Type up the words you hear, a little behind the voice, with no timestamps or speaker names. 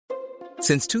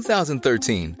Since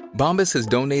 2013, Bombas has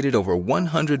donated over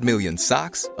 100 million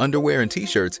socks, underwear, and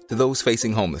T-shirts to those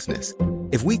facing homelessness.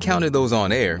 If we counted those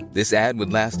on air, this ad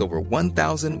would last over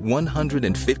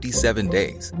 1,157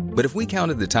 days. But if we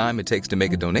counted the time it takes to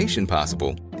make a donation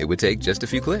possible, it would take just a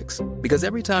few clicks. Because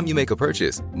every time you make a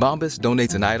purchase, Bombas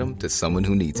donates an item to someone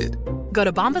who needs it. Go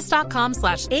to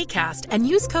bombas.com/ACAST and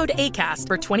use code ACAST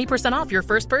for 20% off your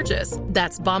first purchase.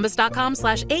 That's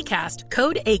bombas.com/ACAST,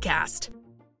 code ACAST.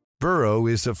 Burrow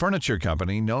is a furniture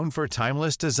company known for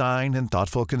timeless design and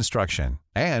thoughtful construction,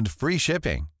 and free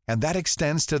shipping, and that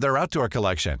extends to their outdoor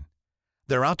collection.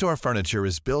 Their outdoor furniture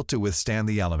is built to withstand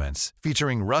the elements,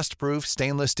 featuring rust-proof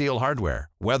stainless steel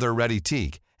hardware, weather-ready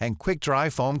teak, and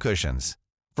quick-dry foam cushions.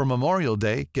 For Memorial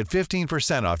Day, get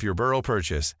 15% off your Burrow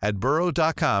purchase at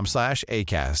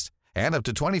burrow.com/ACAST, and up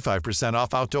to 25%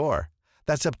 off outdoor.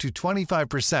 That's up to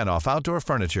 25% off outdoor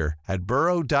furniture at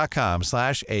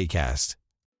burrow.com/ACAST.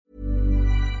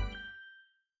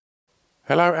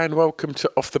 Hello and welcome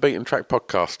to Off the Beaten Track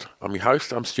podcast. I'm your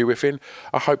host, I'm Stu Whiffin.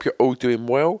 I hope you're all doing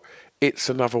well. It's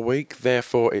another week,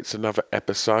 therefore it's another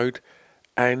episode.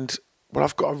 And, well,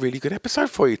 I've got a really good episode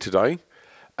for you today.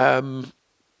 It's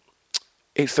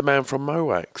the man from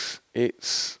Mowax.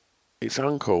 It's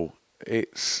Uncle.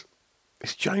 It's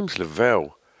James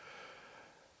Lavelle.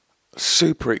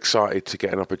 Super excited to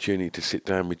get an opportunity to sit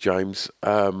down with James.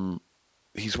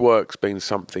 His work's been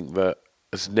something that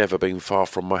has never been far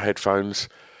from my headphones.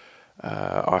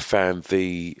 I found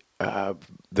the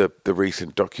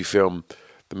recent docufilm,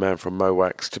 The Man from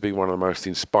Mowax, to be one of the most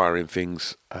inspiring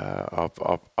things I've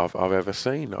ever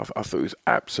seen. I thought it was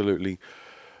absolutely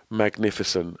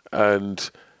magnificent,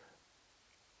 and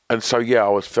so yeah,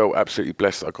 I felt absolutely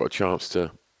blessed that I got a chance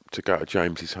to go to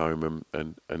James's home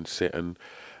and sit and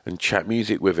chat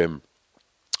music with him.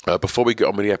 Before we get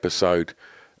on with the episode,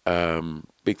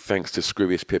 big thanks to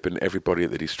Screwiest Pip and everybody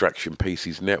at the Distraction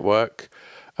Pieces Network.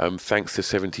 Thanks to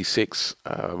 76,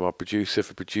 my producer,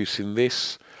 for producing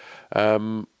this.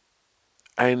 And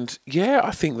yeah, I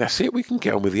think that's it. We can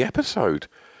get on with the episode.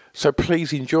 So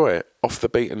please enjoy it, Off the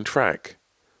Beaten Track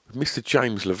with Mr.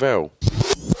 James Lavelle.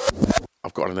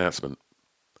 I've got an announcement.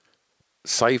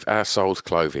 Save Our Souls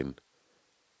Clothing.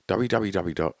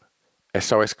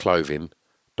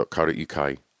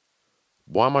 www.sosclothing.co.uk.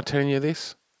 Why am I telling you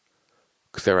this?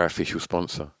 Because they're our official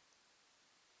sponsor.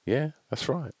 Yeah, that's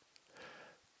right.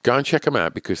 Go and check them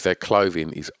out because their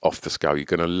clothing is off the scale. You're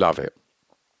going to love it.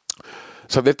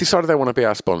 So they've decided they want to be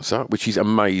our sponsor, which is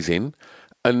amazing.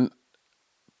 And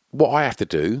what I have to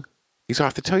do is I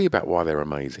have to tell you about why they're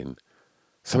amazing.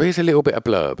 So here's a little bit of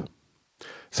blurb.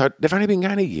 So they've only been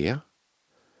going a year.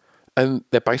 And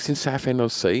they're based in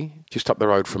Southend-on-Sea, just up the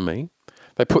road from me.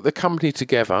 They put the company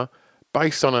together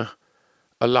based on a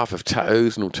love of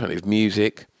tattoos and alternative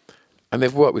music, and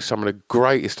they've worked with some of the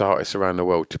greatest artists around the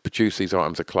world to produce these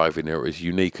items of clothing that are as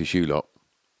unique as you lot.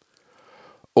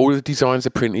 All of the designs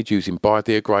are printed using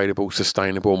biodegradable,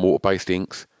 sustainable and water-based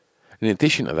inks. In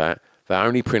addition to that, they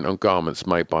only print on garments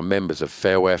made by members of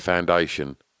Fair Wear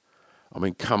Foundation. I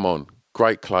mean, come on,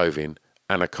 great clothing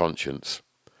and a conscience.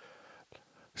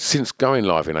 Since going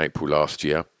live in April last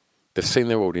year, they've seen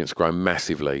their audience grow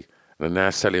massively and are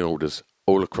now selling orders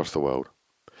all across the world.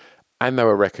 And they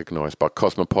were recognised by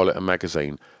Cosmopolitan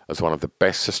magazine as one of the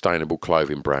best sustainable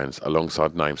clothing brands,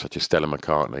 alongside names such as Stella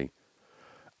McCartney.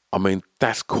 I mean,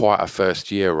 that's quite a first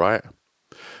year, right?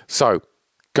 So,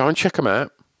 go and check them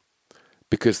out,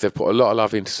 because they've put a lot of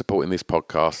love into supporting this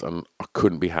podcast, and I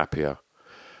couldn't be happier.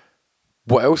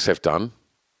 What else they've done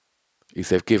is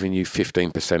they've given you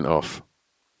 15% off.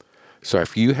 So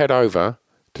if you head over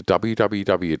to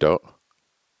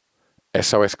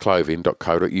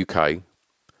www.sosclothing.co.uk,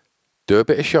 do a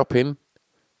bit of shopping,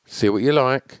 see what you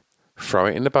like, throw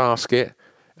it in the basket,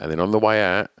 and then on the way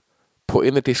out, put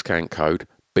in the discount code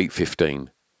BEAT15,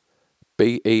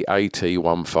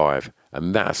 BEAT15,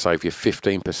 and that'll save you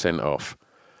 15% off.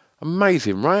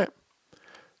 Amazing, right?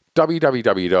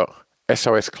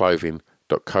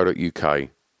 www.sosclothing.co.uk,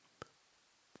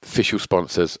 official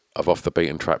sponsors of Off the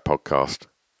Beaten Track podcast.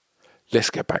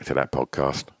 Let's get back to that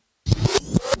podcast.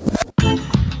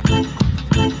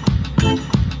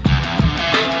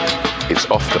 It's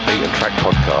Off the Beaten Track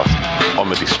podcast on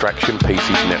the Distraction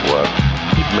Pieces Network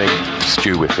with me,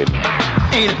 Stu Whiffin.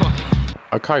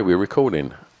 Okay, we're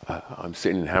recording. I'm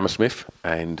sitting in Hammersmith,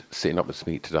 and sitting opposite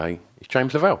me today is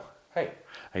James Lavelle. Hey.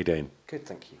 How you doing? Good,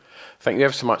 thank you. Thank you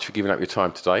ever so much for giving up your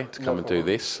time today to come and do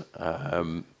this.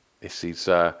 This is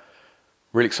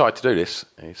really excited to do this.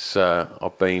 It's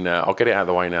I'll get it out of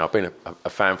the way now. I've been a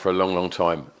fan for a long, long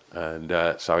time, and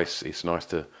so it's nice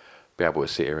to be able to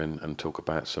sit here and talk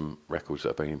about some records that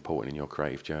have been important in your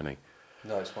creative journey.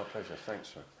 No, it's my pleasure.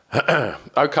 Thanks, sir.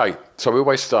 Okay, so we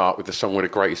always start with the song with the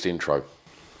greatest intro.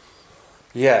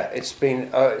 Yeah, it's been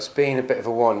a bit of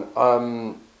a one.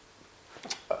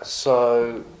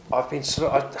 So I've been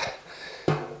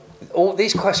all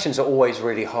these questions are always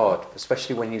really hard,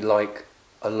 especially when you like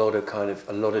a lot of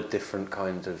different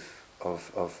kinds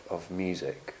of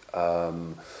music,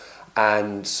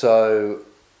 and so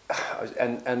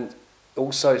and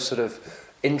also sort of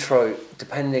intro,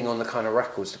 depending on the kind of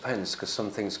records, depends, because some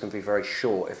things can be very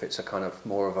short if it's a kind of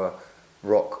more of a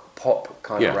rock pop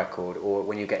kind of record, or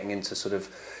when you're getting into sort of,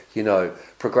 you know,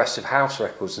 progressive house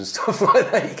records and stuff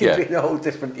like that, you can do a whole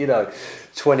different, you know,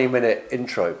 20-minute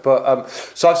intro. But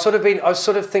so I was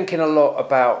sort of thinking a lot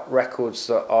about records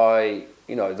that I,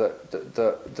 you know,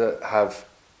 that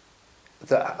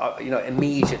you know,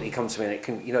 immediately come to me, and it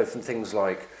can, you know, from things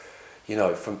like, you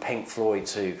know, from Pink Floyd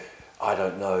to, I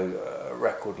don't know, a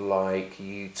record like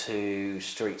U2,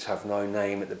 Streets Have No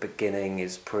Name at the beginning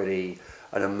is pretty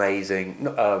an amazing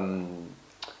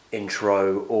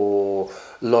intro, or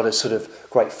a lot of sort of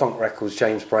great funk records,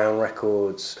 James Brown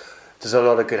records. There's a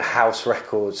lot of good house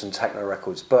records and techno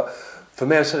records. But for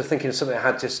me, I was sort of thinking of something that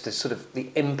had just this sort of the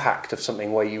impact of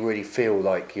something where you really feel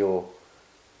like you're,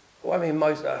 well, I mean,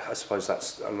 I suppose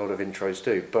that's a lot of intros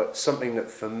do, but something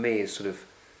that for me is sort of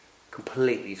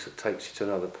completely sort of takes you to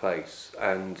another place,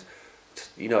 and,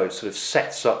 you know, it sort of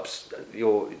sets up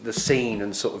the scene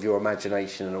and sort of your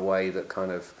imagination in a way that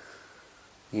kind of,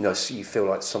 you know, so you feel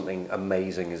like something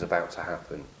amazing is about to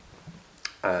happen.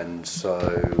 And so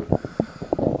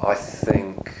I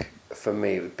think for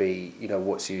me it would be, you know,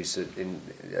 what's used as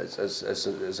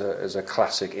a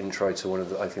classic intro to one of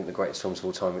the, I think, the greatest films of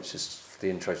all time, which is the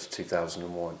intro to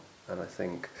 2001. And I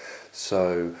think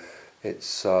so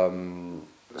it's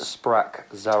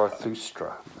Sprach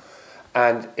Zarathustra,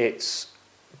 and it's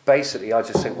basically, I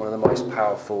just think, one of the most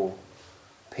powerful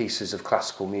pieces of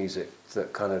classical music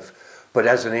that kind of, but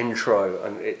as an intro,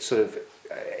 and it's sort of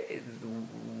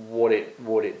what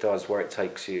it does, where it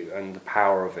takes you, and the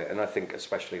power of it. And I think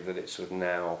especially that it's sort of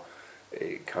now,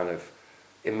 it kind of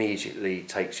immediately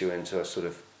takes you into a sort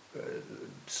of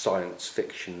science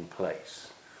fiction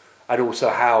place, and also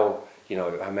how, you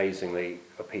know, amazingly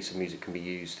a piece of music can be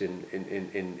used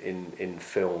in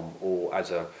film, or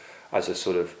as a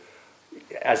sort of,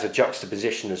 as a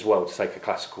juxtaposition as well, to take a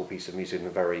classical piece of music and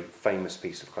a very famous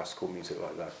piece of classical music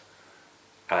like that,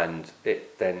 and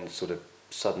it then sort of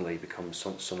suddenly becomes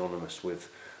synonymous with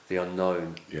the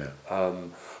unknown. Yeah.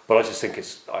 But I just think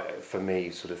it's, for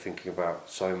me, sort of thinking about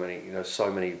so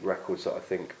many records that I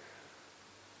think,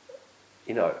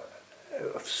 you know,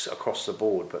 across the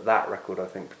board, but that record I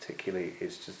think particularly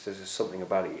is just, there's just something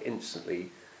about it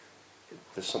instantly,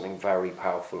 there's something very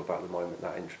powerful about the moment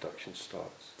that introduction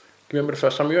starts. Do you remember the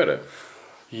first time you heard it?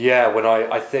 Yeah, when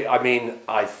I think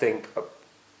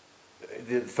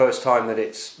the first time that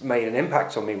it's made an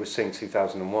impact on me was seeing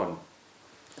 2001.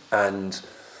 And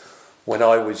when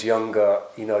I was younger,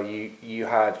 you know, you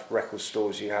had record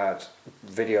stores, you had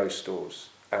video stores,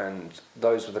 and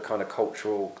those were the kind of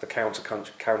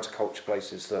counterculture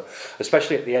places that,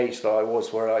 especially at the age that I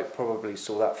was, where I probably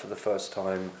saw that for the first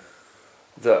time,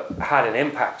 that had an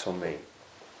impact on me.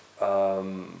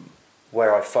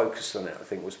 Where I focused on it, I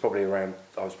think, I was probably around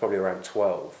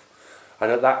 12.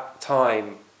 And at that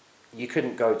time, you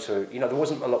couldn't go to, you know, there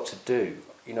wasn't a lot to do.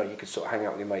 You know, you could sort of hang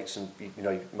out with your mates and, you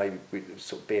know, maybe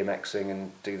sort of BMXing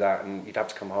and do that, and you'd have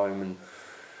to come home, and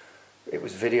it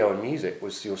was video and music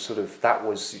was your sort of, that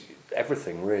was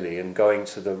everything really, and going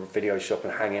to the video shop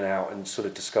and hanging out and sort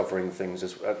of discovering things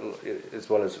as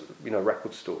well as, you know,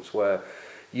 record stores where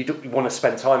you want to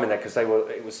spend time in there, because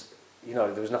it was, you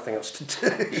know, there was nothing else to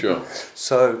do. Sure.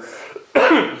 So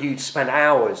you'd spend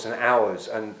hours and hours,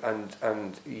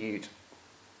 and you'd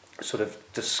sort of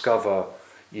discover,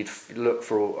 you'd look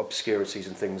for obscurities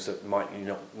and things that might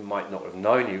not have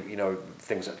known, you know,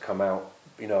 things that come out,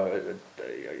 you know,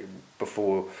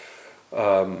 before,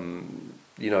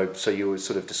 you know, so you were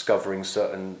sort of discovering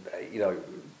certain, you know,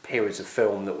 periods of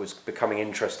film that was becoming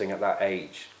interesting at that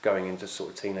age, going into sort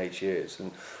of teenage years,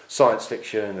 and science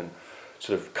fiction and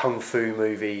sort of kung fu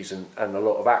movies and a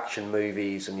lot of action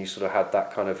movies, and you sort of had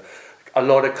that kind of, a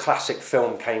lot of classic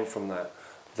film came from that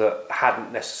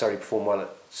hadn't necessarily performed well at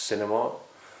cinema,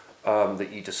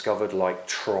 that you discovered, like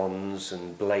Trons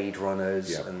and Blade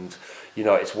Runners, and, you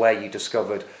know, it's where you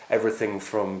discovered everything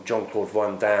from Jean-Claude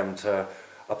Van Damme to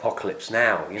Apocalypse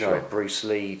Now, you know, Bruce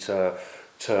Lee to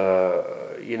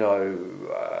you know,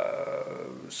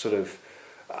 sort of,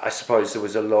 I suppose there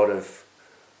was a lot of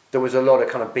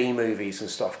kind of B movies and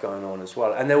stuff going on as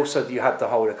well, and also you had the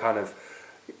whole kind of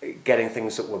getting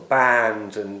things that were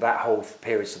banned, and that whole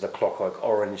period of the Clockwork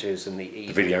Oranges and the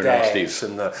Evil Video Deads Nasties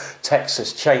and the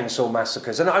Texas Chainsaw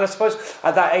Massacres, and I suppose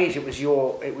at that age it was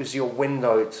your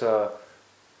window to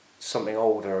something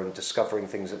older and discovering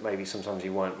things that maybe sometimes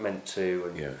you weren't meant to,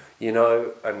 and you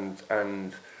know,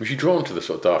 and was you drawn to the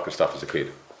sort of darker stuff as a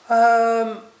kid?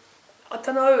 I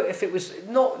don't know if it was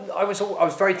not. I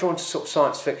was very drawn to sort of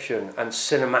science fiction and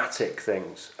cinematic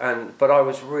things, but I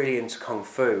was really into kung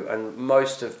fu, and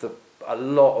a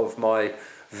lot of my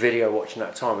video watching at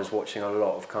that time was watching a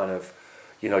lot of kind of,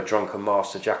 you know, Drunken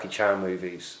Master, Jackie Chan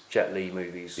movies, Jet Li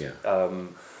movies,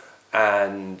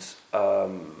 and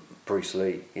Bruce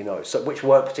Lee, you know, so which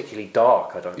weren't particularly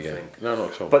dark, I don't think. No,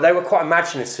 not at all. But they were quite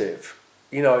imaginative,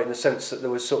 you know, in the sense that there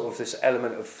was sort of this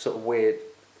element of sort of weird,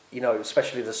 you know,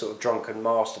 especially the sort of Drunken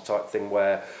Master type thing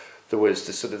where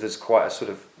there's quite a sort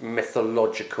of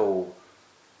mythological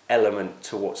element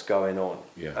to what's going on.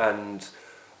 And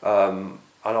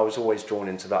I was always drawn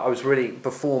into that. I was really,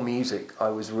 before music, I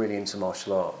was really into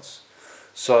martial arts.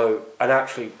 So, and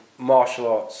actually martial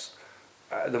arts,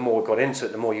 the more I got into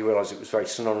it, the more you realise it was very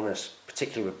synonymous,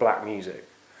 particularly with black music.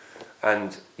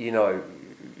 And, you know,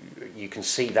 you can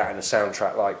see that in a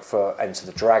soundtrack like for Enter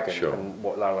the Dragon and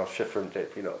what Lala Schifrin did,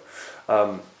 you know,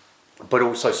 but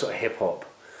also sort of hip hop,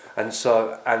 and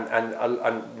so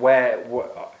and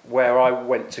where I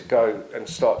went to go and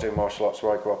start doing martial arts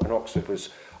where I grew up in Oxford was,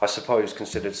 I suppose,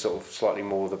 considered sort of slightly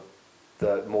more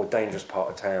the more dangerous part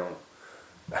of town,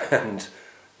 and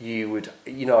you would,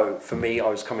 you know, for me I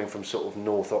was coming from sort of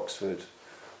North Oxford,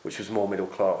 which was more middle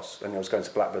class, and I was going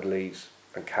to Blackbird Leys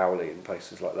and Cowley and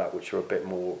places like that, which are a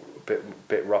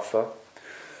bit rougher,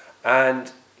 and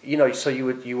you know, so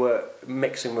you were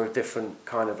mixing with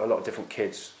a lot of different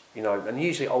kids, you know, and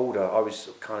usually older. I was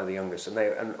kind of the youngest,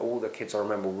 and all the kids I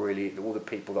remember, really, all the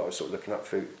people that I was sort of looking up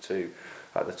to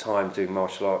at the time doing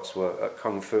martial arts were at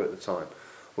Kung Fu at the time,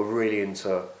 were really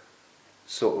into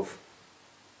sort of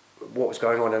what was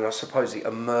going on, and I suppose the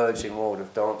emerging world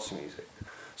of dance music.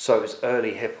 So it was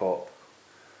early hip hop.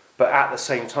 But at the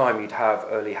same time, you'd have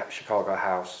early Chicago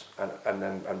house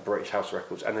and British house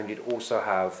records, and then you'd also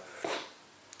have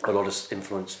a lot of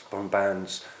influence from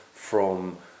bands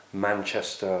from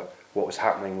Manchester. What was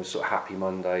happening was sort of Happy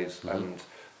Mondays and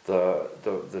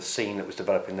the scene that was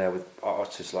developing there with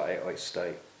artists like 808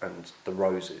 State and the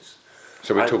Roses.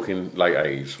 So we're talking late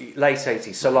 80s. Late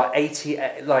 80s. So like 80,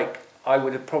 like I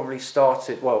would have probably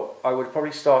started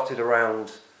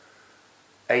around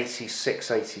 86,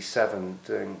 87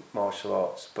 doing martial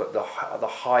arts, but the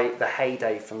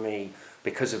heyday for me,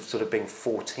 because of sort of being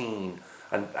 14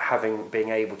 and being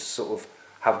able to sort of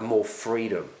have more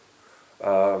freedom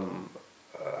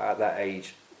at that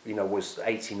age, you know, was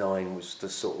 89 was the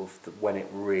sort of when it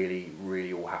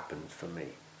really all happened for me.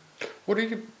 What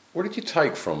did you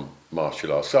take from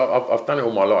martial arts? So I've done it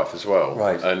all my life as well,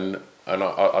 right? And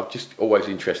I'm just always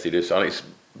interested and it's,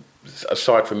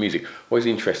 aside from music, always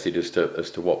interested as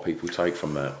to what people take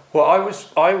from that. Well,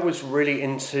 I was really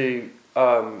into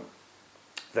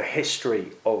the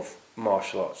history of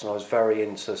martial arts, and I was very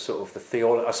into sort of the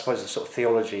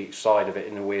theology side of it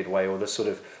in a weird way, or the sort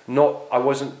of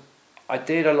I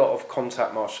did a lot of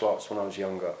contact martial arts when I was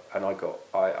younger, and I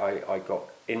got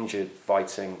injured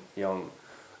fighting young,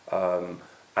 and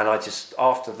I just,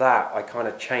 after that, I kind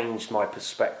of changed my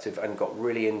perspective and got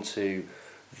really into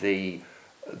the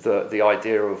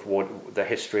idea of what the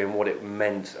history and what it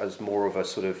meant as more of a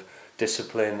sort of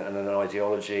discipline and an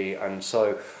ideology. And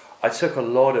so I took a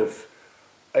lot of,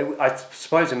 I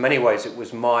suppose in many ways it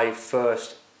was my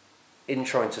first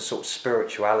intro into sort of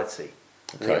spirituality.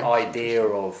 Okay. The idea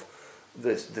of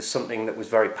there's something that was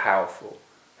very powerful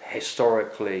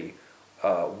historically,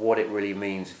 what it really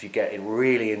means if you get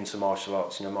really into martial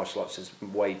arts. You know, martial arts is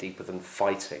way deeper than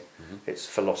fighting. It's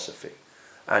philosophy.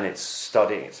 And it's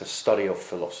a study of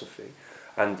philosophy,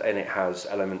 and it has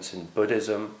elements in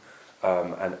Buddhism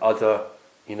and other,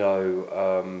 you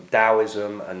know,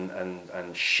 Taoism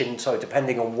and Shinto,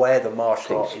 depending on where the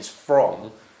martial art is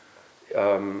from.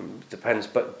 Depends,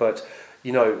 but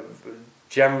you know,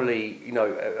 generally, you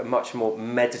know, a much more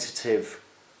meditative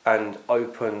and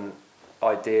open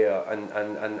idea,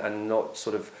 and not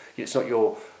sort of, it's not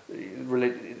your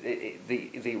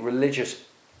the religious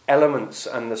elements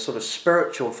and the sort of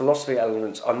spiritual philosophy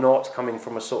elements are not coming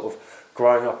from a sort of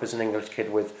growing up as an English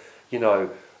kid with, you know,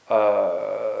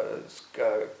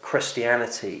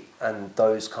 Christianity and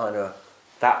those kind of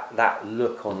that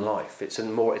look on life. It's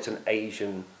an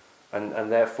Asian,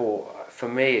 and therefore for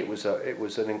me it was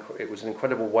an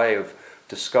incredible way of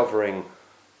discovering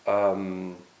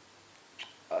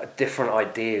different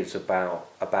ideas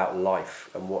about life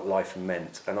and what life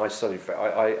meant. And I studied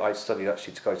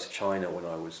actually to go to China when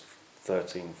I was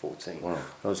 13, 14. Wow.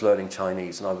 I was learning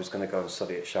Chinese, and I was going to go and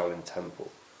study at Shaolin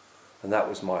Temple, and that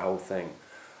was my whole thing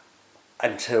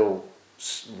until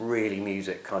really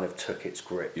music kind of took its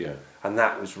grip. Yeah. And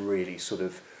that was really sort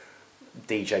of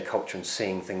DJ culture and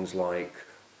seeing things like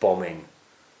Bombing,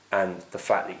 and the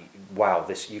fact that wow,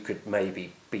 this you could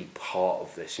maybe be part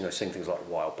of this, you know, seeing things like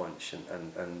Wild Bunch and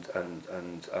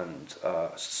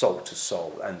Soul to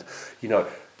Soul, and you know,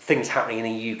 things happening in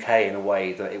the UK in a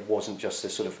way that it wasn't just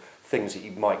this sort of things that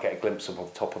you might get a glimpse of on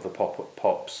the top of the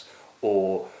pops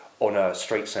or on a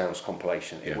Street Sounds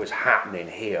compilation. It was happening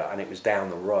here, and it was down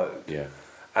the road. Yeah.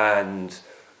 And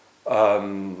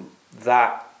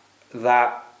that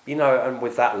you know, and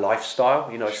with that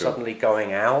lifestyle, you know, suddenly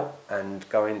going out and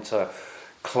going to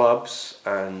clubs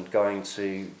and going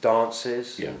to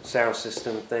dances and sound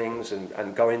system things,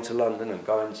 and going to London and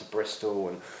going to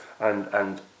Bristol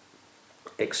and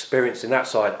experiencing that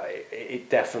side, it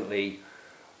definitely,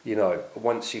 you know,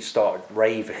 once you started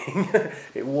raving,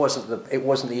 it wasn't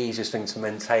the easiest thing to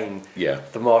maintain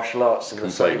the martial arts in the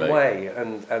same way,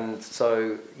 and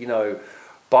so, you know,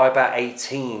 by about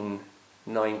 18,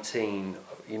 19,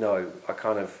 you know, I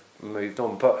kind of moved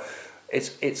on. But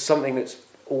it's something that's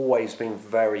always been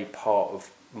very part of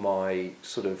my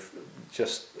sort of,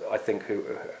 just I think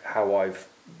how I've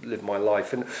lived my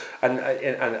life, and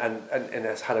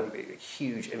has had a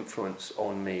huge influence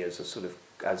on me as a sort of,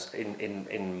 as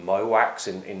in MOAX,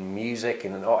 in music,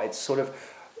 in art. It's sort of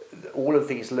all of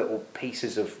these little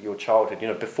pieces of your childhood. You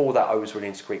know, before that I was really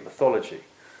into Greek mythology,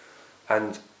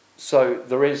 and so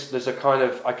there's a kind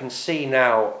of, I can see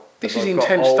now. This is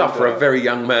intense stuff for a very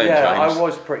young man, yeah, James. I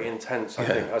was pretty intense, I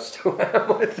think. I still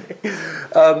am, I think.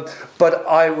 But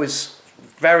I was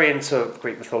very into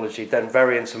Greek mythology, then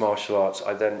very into martial arts.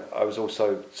 I was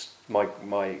also,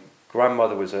 my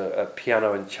grandmother was a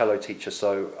piano and cello teacher,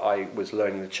 so I was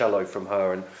learning the cello from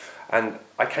her, and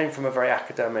I came from a very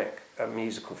academic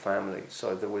musical family,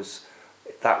 so that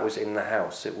was in the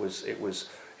house. It was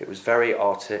very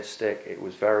artistic, it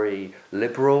was very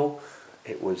liberal,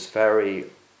 it was very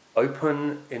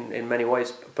open in many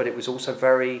ways, but it was also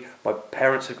very, my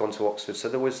parents had gone to Oxford, so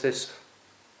there was this,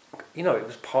 you know, it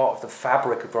was part of the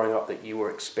fabric of growing up that you were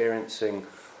experiencing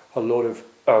a lot of,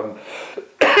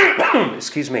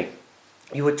 excuse me,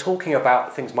 you were talking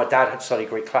about things. My dad had studied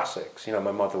Greek classics, you know,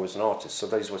 my mother was an artist, so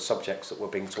those were subjects that were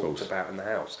being talked about in the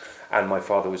house, and my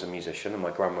father was a musician and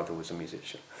my grandmother was a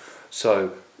musician,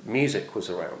 so music was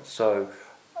around. So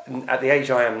at the age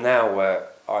I am now, where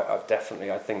I've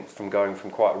definitely, I think, from going from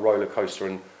quite a roller coaster,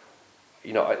 and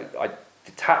you know, I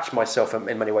detached myself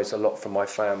in many ways a lot from my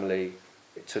family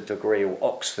to a degree, or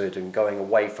Oxford, and going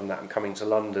away from that and coming to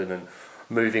London and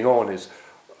moving on, is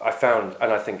I found,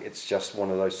 and I think it's just one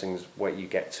of those things where you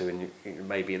get to, and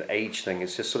maybe an age thing,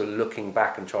 it's just sort of looking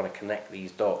back and trying to connect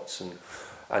these dots,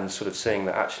 and sort of seeing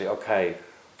that actually, okay,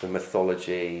 the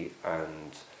mythology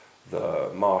and the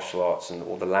martial arts and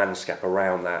all the landscape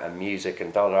around that and music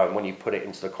and and when you put it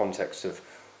into the context of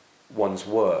one's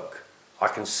work, I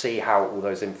can see how all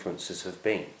those influences have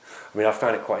been. I mean, I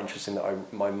found it quite interesting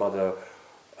that my mother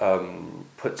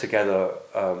put together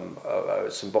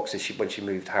some boxes when she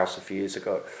moved house a few years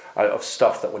ago of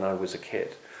stuff that when I was a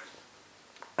kid,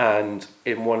 and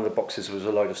in one of the boxes was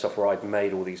a load of stuff where I'd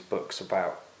made all these books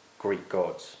about Greek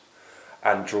gods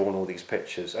and drawn all these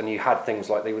pictures, and you had things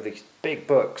like, they were these big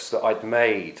books that I'd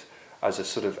made as a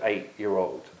sort of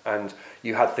 8-year-old, and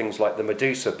you had things like the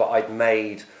Medusa, but I'd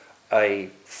made a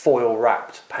foil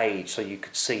wrapped page so you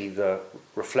could see the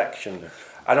reflection,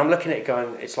 and I'm looking at it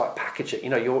going, it's like packaging, you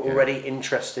know, you're already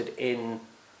interested in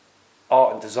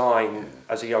art and design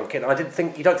as a young kid.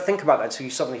 And you don't think about that until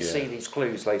you suddenly see these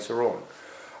clues later on,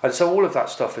 and so all of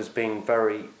that stuff has been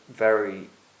very, very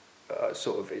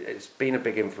sort of, it's been a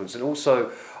big influence. And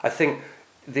also I think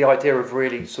the idea of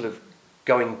really sort of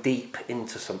going deep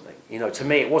into something, you know, to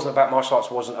me it wasn't about martial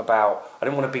arts, wasn't about, I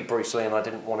didn't want to be Bruce Lee and I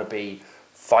didn't want to be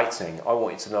fighting. I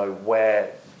wanted to know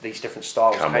where these different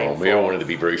styles came from. We all wanted to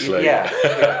be Bruce Lee. Yeah,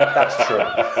 that's true.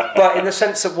 But in the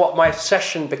sense of what my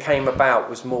session became about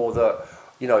was more that,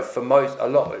 you know, for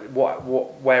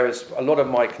whereas a lot of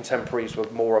my contemporaries were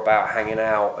more about hanging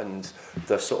out and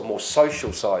the sort of more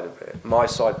social side of it, my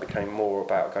side became more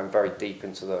about going very deep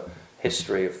into the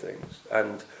history of things.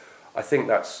 And I think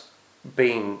that's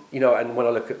been, you know, and when I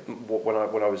look at when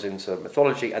I was into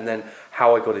mythology and then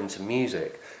how I got into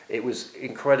music, it was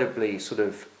incredibly sort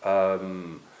of I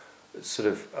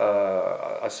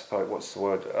suppose, what's the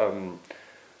word?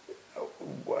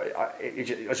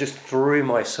 I just threw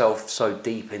myself so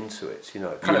deep into it, you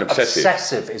know. Kind of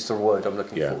obsessive is the word I'm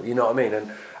looking Yeah. for. You know what I mean?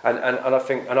 And I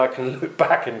think, and I can look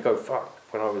back and go, fuck,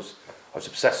 when I was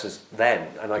obsessed as then,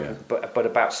 and I Yeah. can, but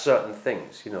about certain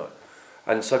things, you know.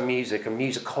 And so music and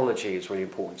musicology is really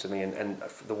important to me, and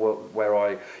the world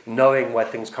where knowing where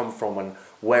things come from and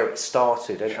where it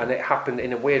started, and it happened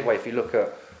in a weird way. If you look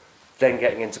at then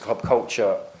getting into club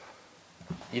culture,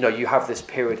 you know, you have this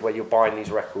period where you're buying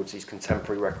these records, these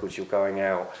contemporary records, you're going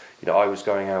out, you know, I was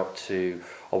going out to,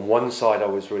 on one side I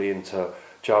was really into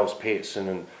Giles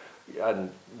Peterson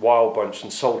and Wild Bunch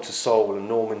and Soul to Soul and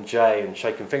Norman Jay and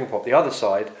Shakin' Finger Pop. The other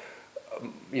side,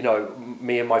 you know,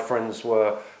 me and my friends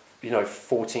were, you know,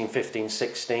 14, 15,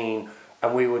 16,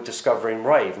 and we were discovering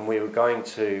rave, and we were going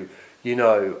to, you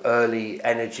know, early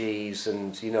energies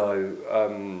and, you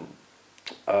know,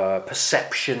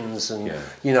 perceptions and,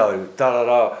 you know,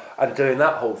 and doing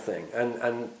that whole thing.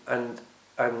 And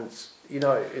you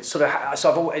know, it's sort of,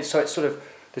 so it's sort of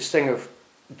this thing of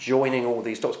joining all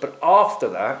these dots. But after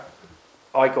that,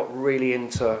 I got really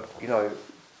into, you know,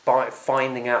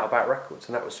 finding out about records,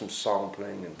 and that was some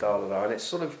sampling and and it's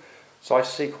sort of, so I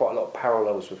see quite a lot of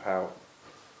parallels with how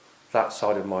that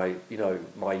side of my, you know,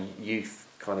 my youth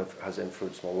kind of has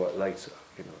influenced my work later,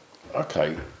 you know.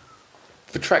 Okay.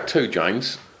 For track 2,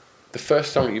 James, the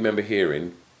first song you remember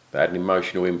hearing that had an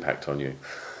emotional impact on you?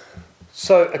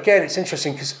 So again, it's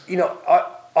interesting because, you know,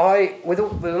 I with a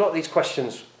lot of these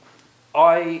questions,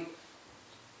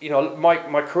 you know,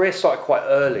 my career started quite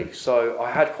early, so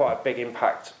I had quite a big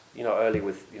impact, you know, early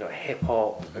with, you know, hip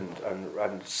hop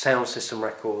and sound system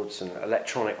records and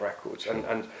electronic records,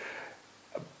 and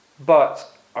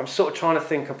but I'm sort of trying to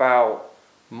think about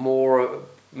more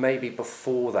maybe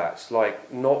before that,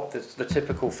 like not the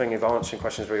typical thing of answering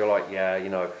questions where you're like, yeah, you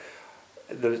know,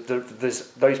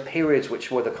 there's those periods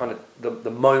which were the kind of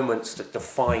the moments that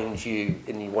defined you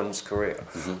in one's career.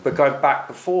 Mm-hmm. But going back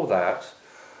before that,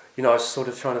 you know, I was sort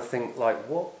of trying to think like,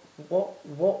 what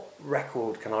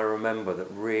record can I remember that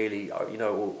really, you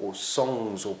know, or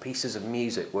songs or pieces of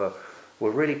music were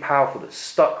really powerful, that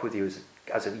stuck with you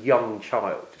as a young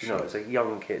child, you know, as a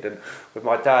young kid. And with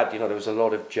my dad, you know, there was a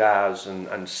lot of jazz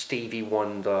and Stevie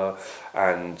Wonder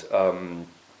and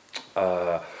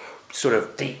sort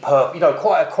of Deep Purple, you know,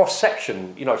 quite a cross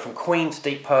section, you know, from Queen to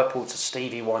Deep Purple to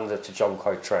Stevie Wonder to John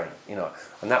Coltrane, you know,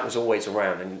 and that was always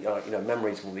around. And you know,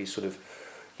 memories of all these sort of,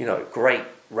 you know, great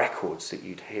records that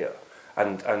you'd hear,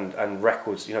 and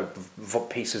records, you know,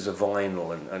 pieces of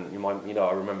vinyl, and you know,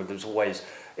 I remember there was always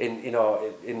in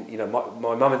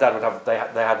my mum and dad would have, they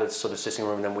had a sort of sitting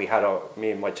room, and then we had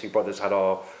me and my two brothers had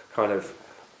our kind of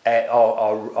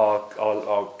our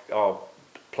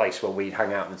place where we'd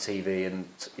hang out on the TV and,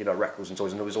 you know, records and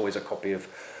toys, and there was always a copy of,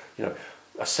 you know,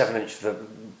 a 7-inch, the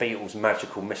Beatles'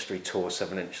 Magical Mystery Tour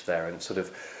 7-inch there, and sort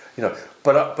of, you know,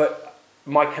 but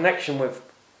my connection with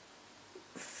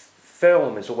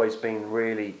film has always been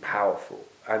really powerful,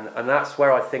 and that's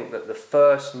where I think that the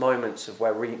first moments of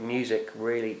where music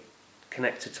really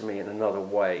connected to me in another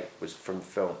way was from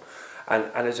film, and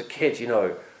as a kid, you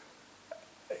know,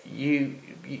 you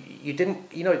didn't,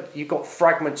 you know, you got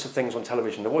fragments of things on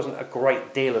television. There wasn't a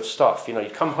great deal of stuff, you know.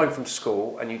 You'd come home from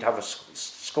school and you'd have a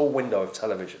school window of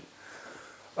television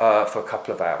for a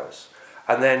couple of hours,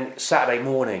 and then Saturday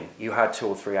morning you had 2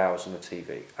 or 3 hours on the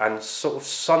TV, and sort of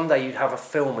Sunday you'd have a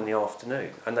film in the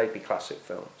afternoon, and they'd be classic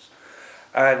films.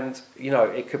 And, you know,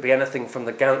 it could be anything from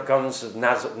the Guns of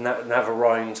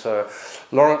Navarone to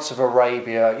Lawrence of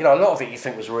Arabia. You know, a lot of it you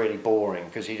think was really boring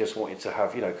because you just wanted to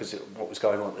have, you know, because what was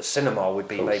going on at the cinema would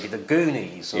be maybe the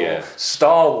Goonies or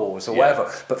Star Wars or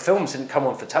whatever. But films didn't come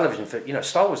on for television for, you know,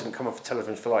 Star Wars didn't come on for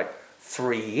television for like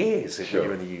 3 years if you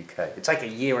were in the UK. It'd take a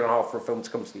year and a half for a film to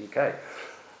come to the UK.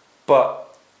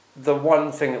 But the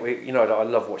one thing that that I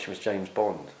love watching was James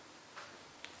Bond.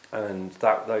 And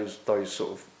those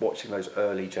sort of watching those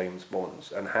early James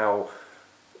Bonds and how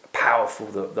powerful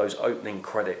those opening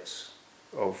credits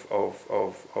of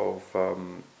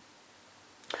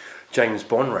James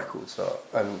Bond records are,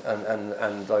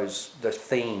 and those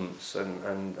themes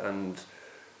and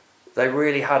they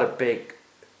really had a big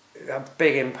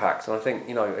impact. And I think,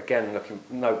 you know, again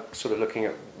looking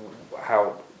at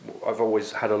how I've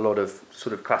always had a lot of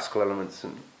sort of classical elements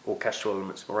and orchestral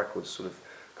elements in my records, sort of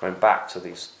going back to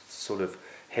these sort of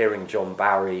hearing John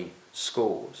Barry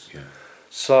scores. Yeah.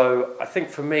 So I think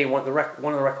for me, one of the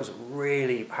records that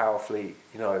really powerfully,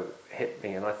 you know, hit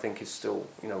me, and I think is still,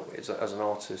 you know, as an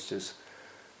artist,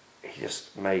 he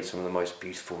just made some of the most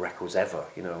beautiful records ever.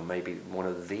 You know, maybe one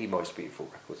of the most beautiful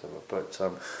records ever. But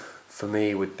for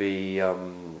me, would be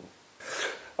would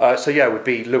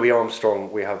be Louis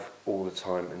Armstrong. We Have All the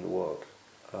Time in the World.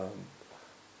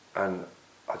 And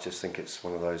I just think it's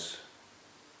one of those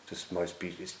just most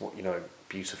beautiful,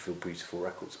 beautiful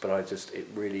records. But it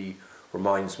really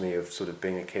reminds me of sort of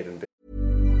being a kid and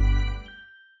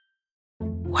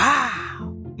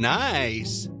Wow.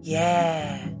 Nice.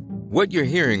 Yeah. What you're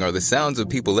hearing are the sounds of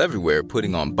people everywhere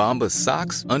putting on Bombas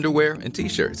socks, underwear, and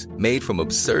T-shirts made from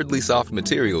absurdly soft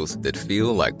materials that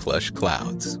feel like plush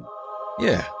clouds.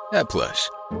 Yeah, that plush.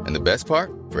 And the best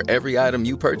part? For every item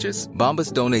you purchase,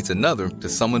 Bombas donates another to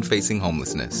someone facing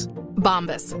homelessness.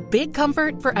 Bombas. Big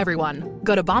comfort for everyone.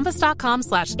 Go to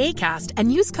bombas.com/ACAST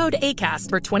and use code ACAST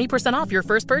for 20% off your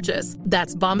first purchase.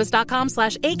 That's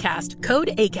bombas.com/ACAST,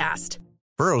 code ACAST.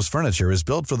 Burrow's furniture is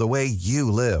built for the way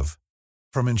you live.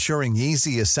 From ensuring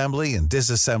easy assembly and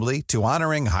disassembly to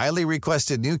honoring highly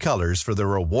requested new colors for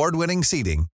their award-winning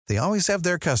seating, they always have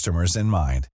their customers in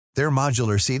mind. Their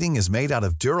modular seating is made out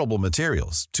of durable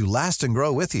materials to last and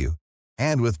grow with you.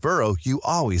 And with Burrow, you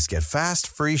always get fast,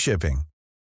 free shipping.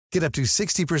 Get up to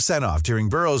 60% off during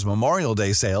Burrow's Memorial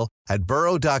Day sale at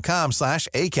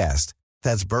burrow.com/ACAST.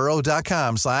 That's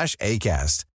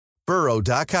burrow.com/ACAST.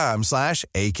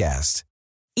 burrow.com/ACAST.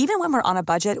 Even when we're on a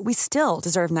budget, we still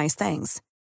deserve nice things.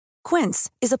 Quince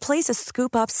is a place to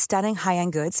scoop up stunning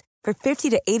high-end goods for 50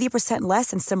 to 80%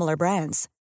 less than similar brands.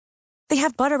 They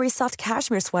have buttery soft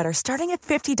cashmere sweaters starting at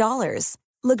 $50,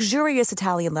 luxurious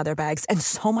Italian leather bags, and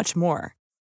so much more.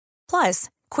 Plus,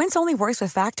 Quince only works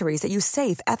with factories that use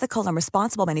safe, ethical, and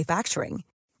responsible manufacturing.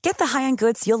 Get the high-end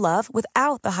goods you'll love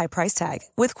without the high price tag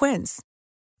with Quince.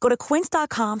 Go to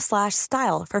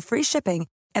quince.com/style for free shipping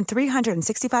and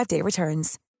 365-day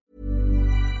returns.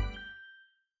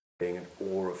 being in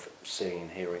awe of seeing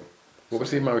and hearing. What was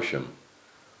the emotion?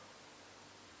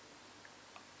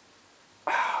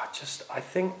 I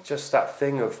think just that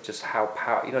thing of just how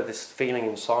this feeling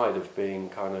inside of being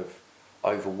kind of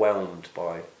overwhelmed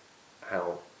by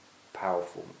how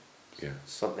powerful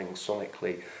something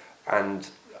sonically, and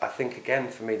I think again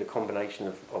for me the combination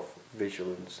of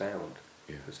visual and sound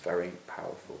was very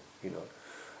powerful,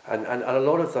 and a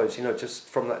lot of those, just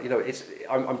from that,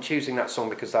 I'm choosing that song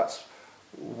because that's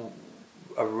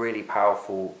a really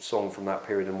powerful song from that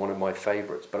period and one of my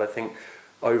favourites. But I think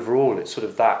overall it's sort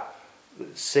of that,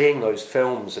 seeing those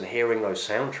films and hearing those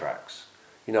soundtracks,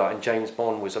 and James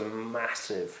Bond was a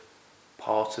massive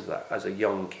part of that as a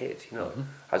young kid,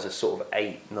 as a sort of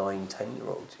 8, 9,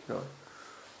 10-year-old,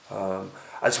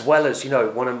 as well as,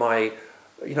 one of my,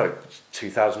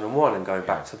 2001 and going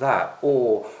back to that,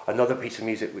 or another piece of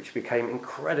music which became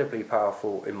incredibly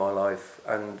powerful in my life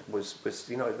and was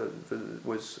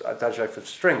Adagio for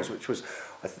Strings, which was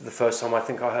the first time I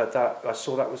think I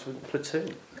saw that was with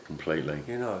Platoon. Completely.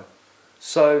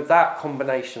 So that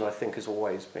combination, I think, has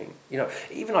always been,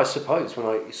 even I suppose when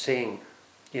I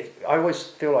always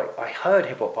feel like I heard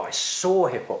hip hop, but I saw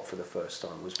hip hop for the first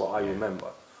time was what I remember.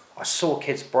 I saw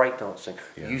kids breakdancing.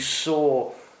 Yeah. You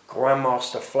saw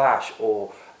Grandmaster Flash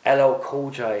or LL Cool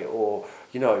J or,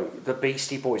 the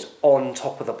Beastie Boys on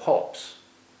Top of the Pops.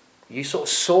 You sort of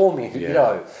saw me,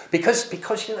 because you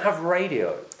didn't have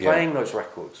radio playing those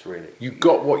records, really. You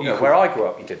got what you... Where I grew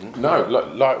up, you didn't. No,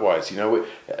 likewise, we're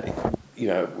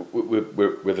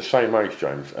the same age,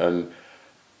 James, and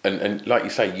like you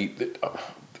say,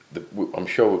 I'm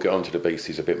sure we'll get onto the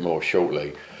Beasties a bit more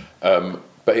shortly,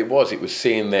 but it was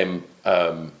seeing them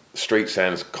street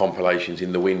sounds compilations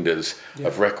in the windows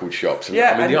of record shops, and the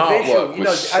artwork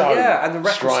was and the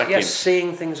records, striking.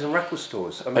 Seeing things in record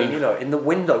stores. I mean, in the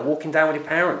window, walking down with your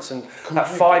parents, and that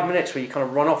 5 minutes where you kind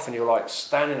of run off and you're like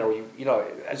standing there, or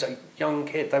as a young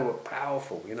kid, they were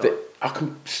powerful. I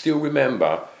can still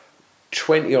remember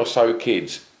 20 or so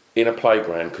kids in a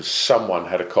playground because someone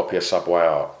had a copy of Subway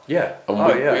Art. Yeah.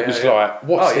 And it was like,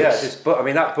 what's this? This book. I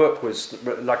mean, that book was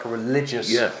like a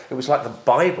religious... Yeah. It was like the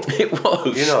Bible. It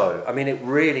was. I mean, it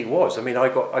really was. I mean, I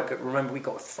remember we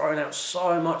got thrown out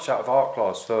so much out of art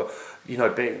class for,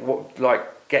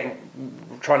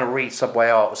 trying to read Subway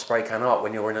Art or Spray Can Art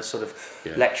when you're in a sort of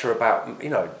lecture about,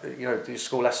 do a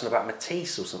school lesson about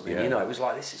Matisse or something. It was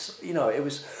like, this is, it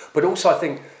was... But also, I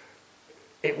think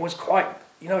it was quite...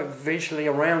 visually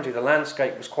around you, the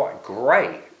landscape was quite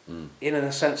grey in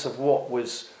a sense of what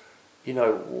was,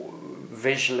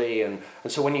 visually. And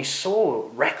so when you saw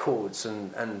records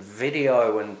and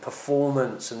video and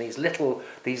performance and these little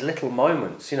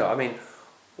moments,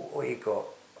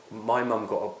 my mum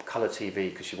got a colour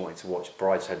TV because she wanted to watch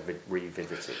Brideshead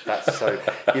Revisited. That's so,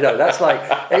 that's like,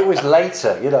 it was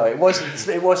later, it wasn't,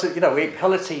 we had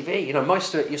colour TV,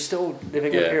 most of it, you're still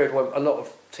living in a period where a lot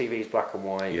of TV is black and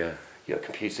white. Yeah.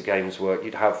 Computer games work.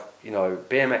 You'd have,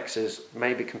 BMXs,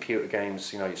 maybe computer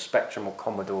games. Your Spectrum or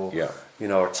Commodore. Yeah.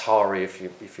 Atari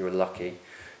if you were lucky.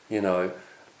 you know,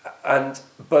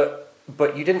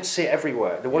 but you didn't see it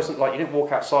everywhere. There wasn't like you didn't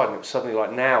walk outside and it was suddenly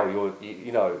like now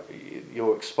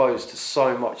you're exposed to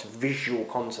so much visual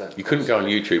content. You couldn't go on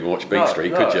YouTube and watch Beat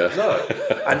Street, could you? No.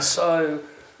 And so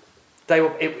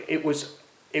it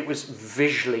was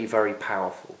visually very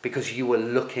powerful because you were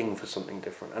looking for something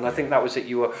different. And I think that was it.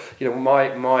 You were,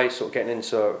 my sort of getting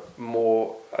into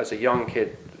more as a young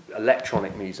kid,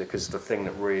 electronic music is the thing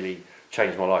that really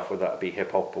changed my life, whether that be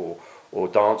hip hop or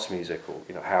dance music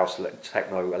or house,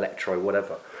 techno, electro,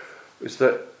 whatever. Was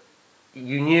that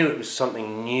you knew it was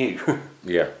something new.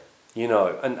 Yeah.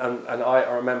 And I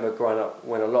remember growing up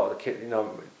when a lot of the kids,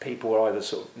 people were either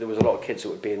there was a lot of kids that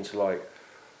would be into like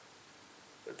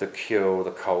The Cure or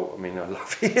The Cult. I mean, I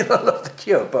love The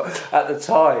Cure, but at the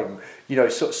time,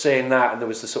 sort of seeing that, and there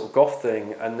was the sort of goth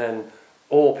thing, and then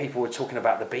all people were talking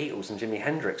about the Beatles and Jimi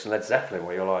Hendrix and Led Zeppelin,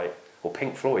 where you're like, or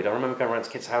Pink Floyd. I remember going around to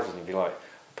kids' houses and you'd be like,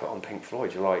 put on Pink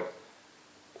Floyd. You're like,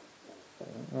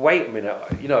 wait a minute,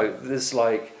 there's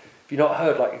like, if you've not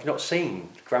heard, like, if you've not seen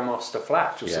Grandmaster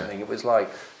Flash or something, it was like,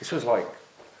 this was like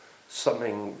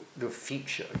something, the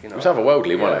future, It was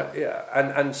otherworldly, wasn't it? Yeah,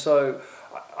 and so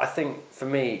I think for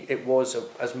me it was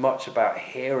as much about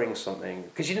hearing something,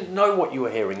 because you didn't know what you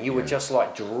were hearing, you were just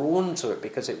like drawn to it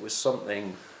because it was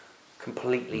something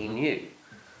completely new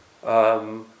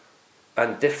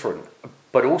and different,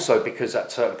 but also because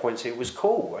at certain points it was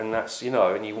cool, and that's,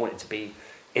 and you wanted to be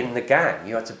in the gang,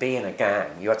 you had to be in a gang,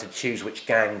 you had to choose which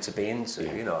gang to be into,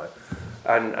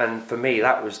 and for me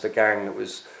that was the gang that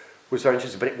was very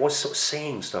interesting, but it was sort of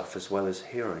seeing stuff as well as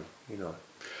hearing,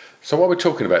 So while we're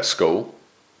talking about school,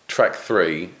 track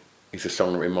 3 is a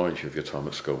song that reminds you of your time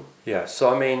at school. Yeah,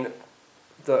 so I mean,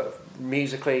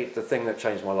 musically, the thing that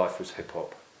changed my life was hip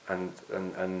hop, and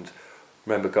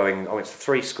remember I went to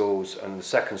 3 schools, and the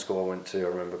second school I went to, I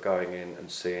remember going in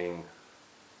and seeing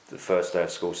the first day of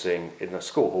school, seeing in a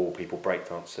school hall people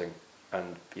breakdancing,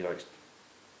 and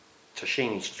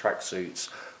Tashini's tracksuits,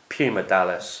 Puma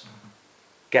Dallas,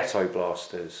 Ghetto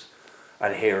Blasters,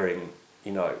 and hearing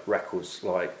records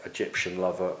like Egyptian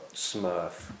Lover,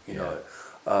 Smurf,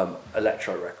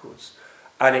 electro records,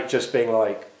 and it just being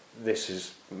like, this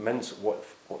is mental. What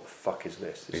the fuck is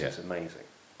this? This is amazing.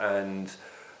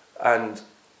 And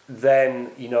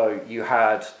then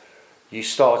you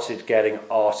started getting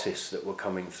artists that were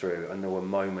coming through, and there were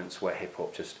moments where hip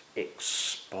hop just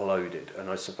exploded. And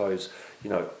I suppose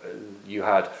you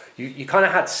kind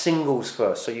of had singles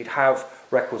first, so you'd have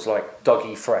records like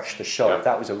Dougie Fresh, The Show. Yeah.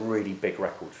 That was a really big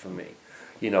record for me.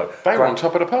 They were on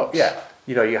top of the pops. Yeah.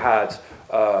 You had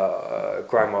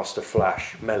Grandmaster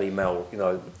Flash, Melly Mel,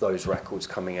 those records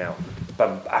coming out,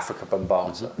 Africa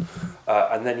Bambaataa.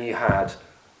 And then you had,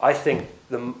 I think,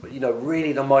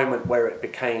 really the moment where it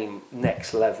became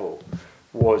next level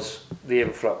was the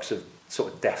influx of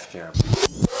sort of Def Jam.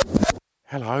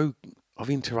 Hello, I've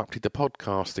interrupted the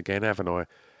podcast again, haven't I?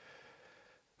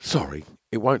 Sorry,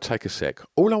 it won't take a sec.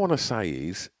 All I want to say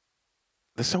is,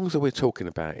 the songs that we're talking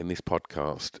about in this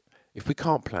podcast, if we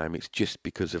can't play them, it's just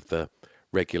because of the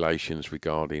regulations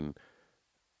regarding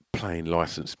playing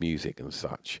licensed music and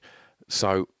such.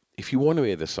 So if you want to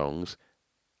hear the songs,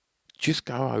 just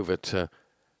go over to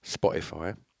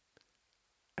Spotify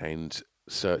and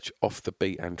search Off the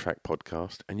Beat and Track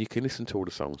podcast, and you can listen to all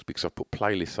the songs, because I've put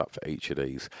playlists up for each of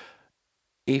these.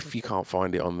 If you can't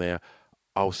find it on there,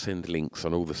 I'll send links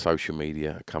on all the social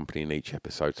media accompanying each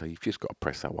episode, so you've just got to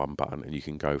press that one button and you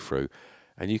can go through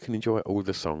and you can enjoy all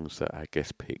the songs that our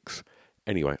guest picks.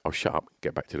 Anyway, I'll shut up and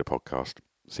get back to the podcast.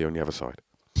 See you on the other side.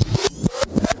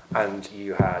 And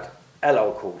you had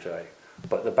LL Cool J,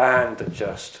 but the band that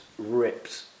just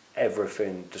ripped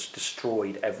everything, just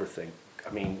destroyed everything.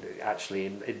 I mean, actually,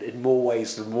 in more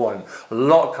ways than one, a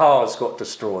lot of cars got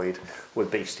destroyed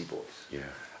with Beastie Boys. Yeah.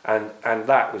 And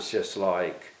that was just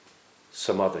like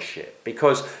some other shit,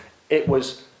 because it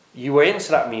was, you were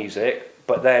into that music,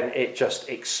 but then it just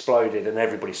exploded, and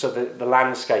everybody, so the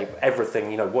landscape,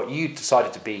 everything, what you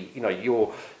decided to be,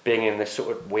 you're being in this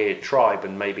sort of weird tribe,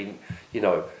 and maybe,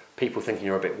 people thinking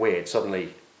you're a bit weird,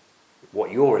 suddenly what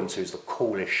you're into is the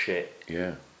coolest shit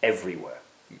everywhere.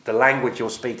 The language you're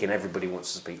speaking, everybody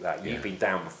wants to speak that. You've been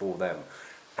down before them,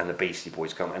 and the Beastie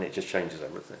Boys come, and it just changes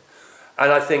everything.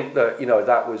 And I think that,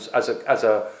 that was, as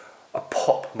a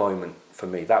pop moment for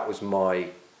me, that was my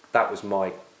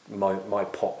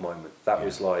pop moment. That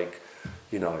was like,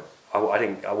 I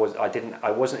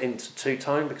wasn't into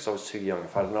two-tone because I was too young.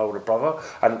 If I had an older brother,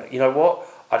 and you know what,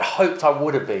 I'd hoped I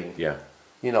would have been. Yeah.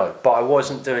 But I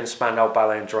wasn't doing Spandau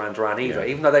Ballet and Duran Duran either.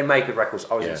 Even though they made good records,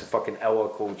 I was into fucking LL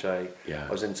Cool J. Yeah.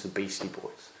 I was into the Beastie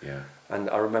Boys. Yeah. And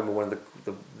I remember one of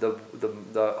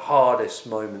the hardest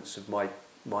moments of my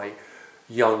my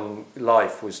young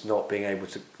life was not being able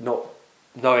to, not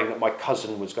knowing that my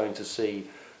cousin was going to see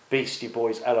Beastie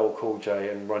Boys, LL Cool J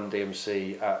and Run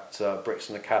DMC at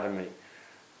Brixton Academy,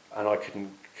 and I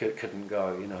couldn't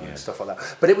go, you know, and stuff like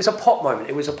that. But it was a pop moment.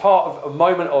 It was a part of a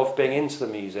moment of being into the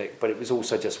music, but it was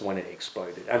also just when it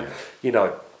exploded. And you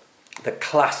know, the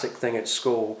classic thing at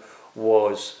school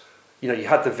was, you know, you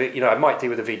had I might deal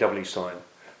with the VW sign,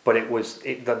 but it was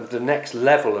the next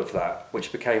level of that,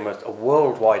 which became a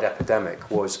worldwide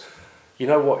epidemic, was, you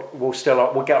know what,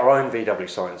 we'll get our own VW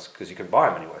signs because you can buy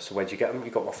them anywhere. So where do you get them? You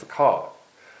got them off the car.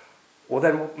 Well,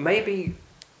 then maybe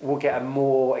we'll get a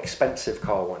more expensive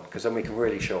car one, because then we can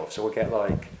really show off. So we'll get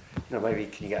like, you know, maybe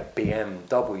can you get a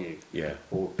BMW? Yeah.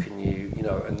 Or can you, you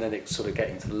know, and then it's sort of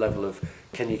getting to the level of,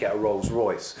 can you get a Rolls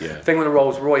Royce? Yeah. The thing with a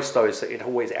Rolls Royce though is that it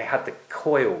had the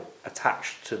coil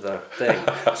attached to the thing.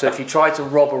 So if you tried to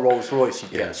rob a Rolls Royce,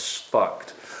 you'd get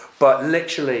fucked. But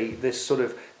literally this sort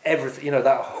of everything, you know,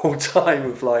 that whole time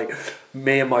of like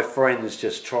me and my friends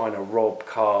just trying to rob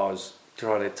cars,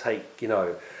 trying to take, you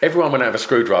know, everyone went out of a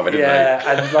screwdriver, didn't they?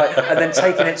 and then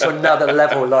taking it to another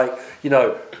level, like, you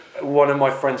know, one of my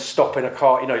friends stopping a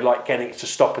car, you know, like getting it to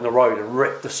stop in the road and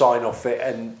rip the sign off it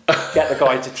and get the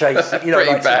guy to chase it, you know,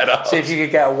 like see if you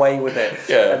could get away with it,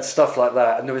 and stuff like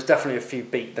that. And there was definitely a few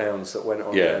beatdowns that went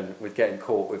on then with getting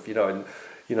caught with, you know, and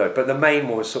you know, but the main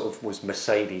one was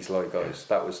Mercedes logos.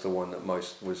 That was the one that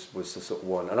most was the sort of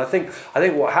one. And I think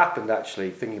what happened actually,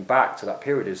 thinking back to that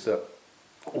period, is that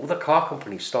all the car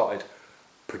companies started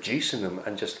producing them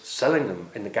and just selling them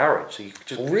in the garage. So you could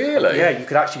just you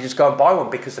could actually just go and buy one,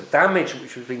 because the damage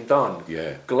which was being done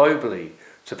globally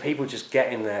to people just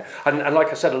getting there. And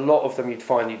like I said, a lot of them you'd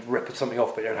find you'd rip something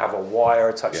off, but you'd have a wire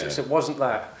attached to it. So it wasn't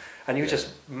that. And you were just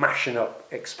mashing up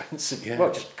expensive,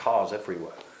 just cars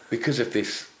everywhere. Because of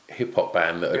this hip hop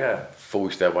band that had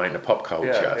forged their way into pop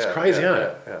culture. It's crazy,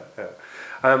 isn't it?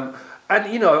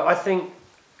 And you know, I think,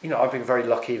 you know, I've been very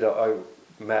lucky that I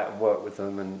met and worked with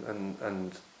them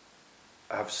and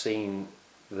have seen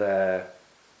their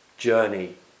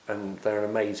journey, and they're an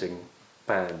amazing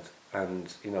band.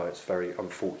 And you know, it's very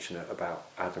unfortunate about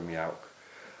Adam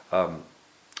Yauch,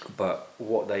 but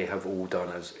what they have all done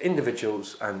as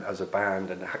individuals and as a band,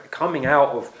 and coming out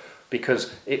of,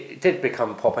 because it did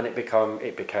become pop, and it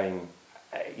became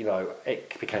you know,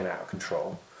 it became out of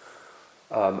control,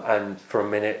 and for a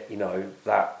minute, you know,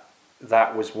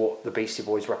 that was what the Beastie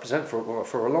Boys represent for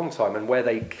a long time, and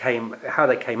how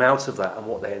they came out of that and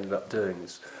what they ended up doing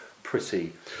is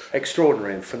pretty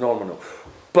extraordinary and phenomenal.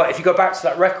 But if you go back to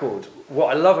that record,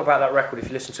 what I love about that record, if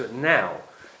you listen to it now,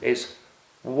 is,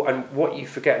 and what you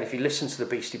forget, and if you listen to the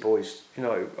Beastie Boys, you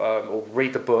know, or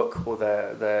read the book, or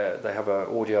they have an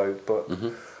audio book,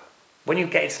 when you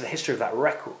get into the history of that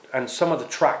record, and some of the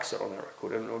tracks that are on that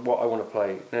record, and what I want to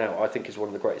play now, I think is one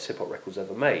of the greatest hip-hop records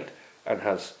ever made, and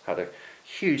has had a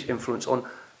huge influence on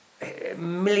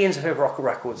millions of hip-hop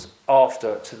records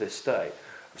after, to this day,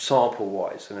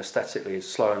 sample-wise and aesthetically, is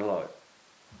Slow and Low.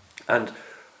 And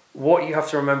what you have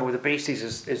to remember with the Beasties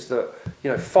is that,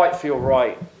 you know, Fight for Your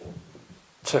Right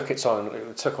took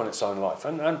on its own life,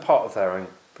 and part of their own,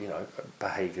 you know,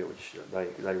 behaviour, which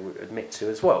they would admit to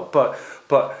as well.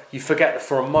 But you forget that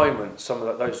for a moment, some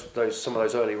of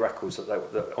those early records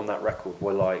that on that record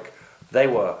were like, they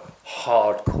were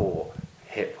hardcore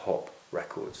hip hop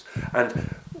records. And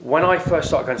when I first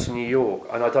started going to New York,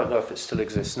 and I don't know if it still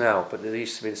exists now, but there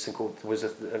used to be this thing called was a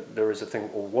thing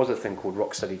called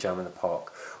Rocksteady Jam in the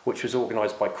Park, which was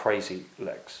organised by Crazy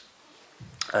Legs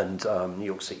and New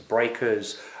York City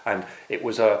Breakers, and it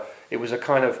was a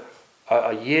kind of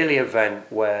a yearly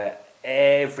event where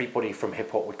everybody from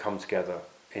hip hop would come together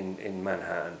in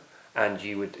Manhattan, and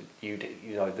it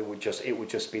would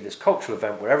just be this cultural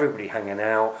event where everybody hanging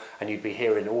out, and you'd be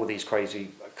hearing all these crazy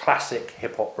classic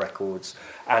hip hop records,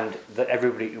 and that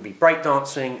everybody would be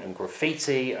breakdancing and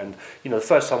graffiti. And you know, the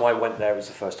first time I went there was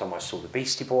the first time I saw the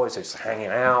Beastie Boys. They was hanging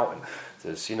out, and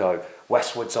there's, you know,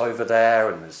 Westwood's over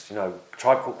there, and there's, you know,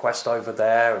 Tribe Called Quest over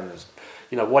there, and there's,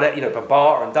 you know, what, you know,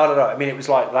 Bambaataa and da da da. I mean, it was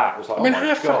like that. It was like, I mean,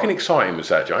 how fucking exciting was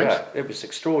that, James? Yeah, it was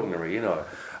extraordinary, you know.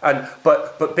 And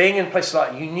but being in places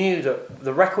like that, you knew that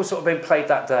the records that were being played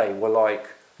that day were like,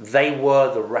 they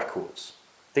were the records.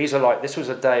 This was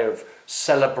a day of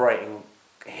celebrating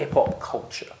hip hop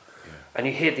culture. Yeah. And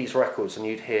you hear these records, and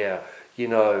you'd hear, you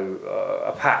know,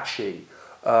 Apache,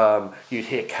 you'd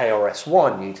hear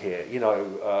KRS-One, you'd hear, you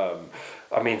know,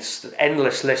 I mean,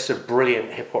 endless lists of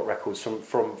brilliant hip hop records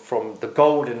from the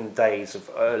golden days of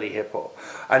early hip hop,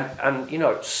 and you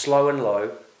know, Slow and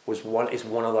Low is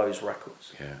one of those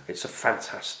records. Yeah. It's a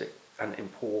fantastic and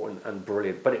important and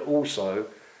brilliant, but it also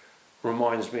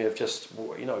reminds me of just,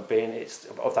 you know,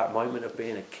 of that moment of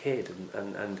being a kid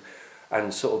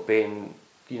and sort of being,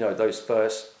 you know, those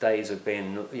first days of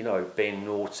being, you know, being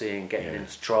naughty and getting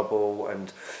into trouble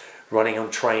and running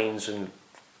on trains and,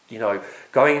 you know,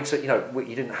 going into, you know,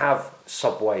 you didn't have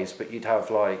subways, but you'd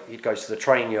go to the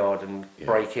train yard and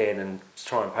break in and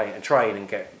try and paint a train and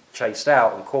get chased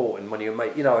out and caught, and when you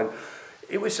made, you know, and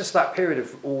it was just that period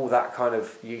of all that kind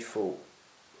of youthful,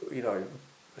 you know,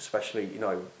 especially, you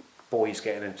know, boys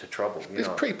getting into trouble. It's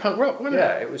pretty punk rock, wasn't it?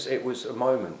 Yeah, it was a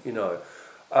moment, you know,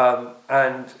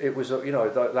 and it was, you know,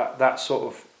 that sort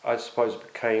of, I suppose,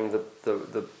 became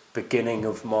the beginning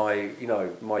of my, you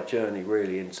know, my journey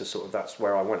really into sort of, that's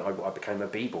where I went. I became a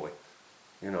b-boy,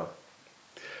 you know.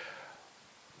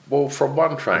 Well, from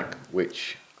one track,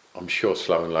 which I'm sure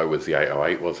Slow and Low was the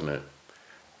 808, wasn't it?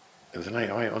 There was an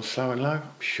 808 on Slow and Low?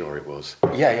 I'm sure it was.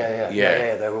 Yeah.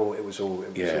 It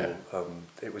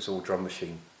was all drum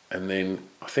machine. And then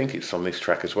I think it's on this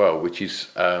track as well, which is,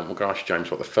 I'm going to ask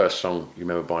James what the first song you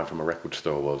remember buying from a record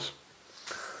store was.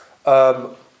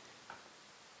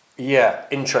 Yeah,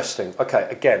 interesting. Okay,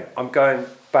 again, I'm going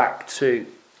back to,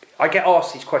 I get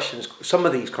asked these questions, some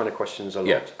of these kind of questions a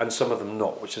lot, and some of them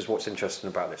not, which is what's interesting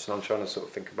about this, and I'm trying to sort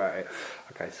of think about it.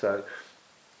 Okay, so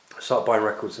I started buying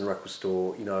records in the record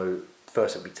store, you know,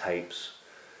 first it'd be tapes,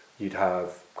 you'd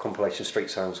have compilation,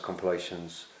 Street Sounds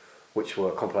compilations, which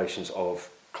were compilations of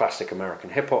classic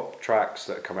American hip-hop tracks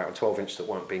that had come out on 12-inch that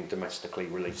weren't being domestically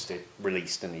released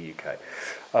in the UK.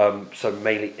 So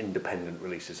mainly independent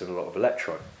releases and a lot of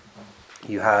electro.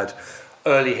 You had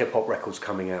early hip-hop records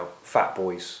coming out, Fat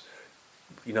Boys,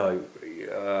 you know,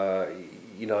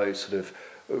 sort of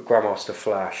Grandmaster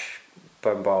Flash,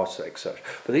 Bombata, etc.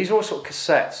 But these are all sort of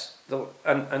cassettes,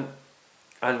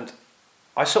 and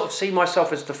I sort of see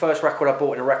myself as the first record I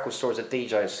bought in a record store as a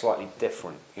DJ is slightly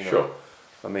different. You know? Sure.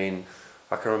 I mean,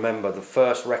 I can remember the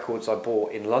first records I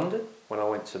bought in London when I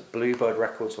went to Bluebird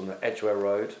Records on the Edgware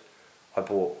Road. I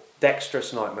bought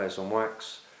Dexterous Nightmares on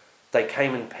Wax, They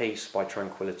Came in Peace by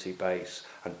Tranquility Base,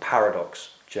 and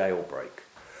Paradox Jailbreak.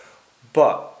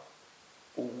 But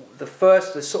the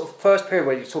sort of first period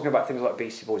where you're talking about things like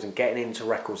Beastie Boys and getting into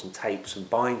records and tapes and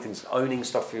buying things, owning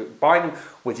stuff, buying them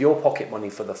with your pocket money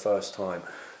for the first time,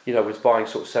 you know, was buying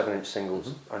sort of 7-inch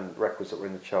singles and records that were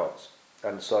in the charts.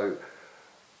 And so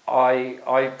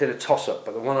I did a toss-up,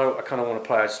 but the one I kind of want to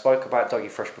play, I spoke about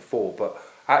Dougie Fresh before, but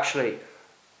actually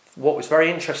what was very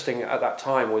interesting at that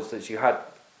time was that you had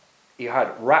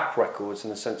rap records in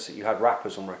the sense that you had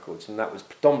rappers on records, and that was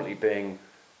predominantly being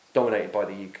dominated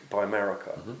by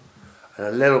America, and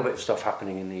a little bit of stuff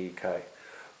happening in the UK.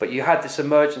 But you had this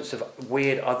emergence of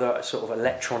weird other sort of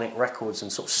electronic records and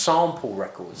sort of sample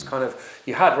records. Kind of,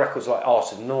 you had records like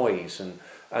Art of Noise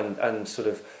and sort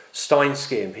of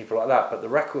Steinsky and people like that. But the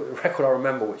record I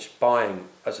remember which buying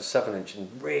as a 7-inch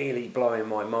and really blowing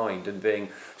my mind and being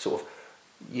sort of,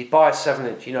 you'd buy a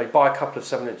 7-inch, you know, you'd buy a couple of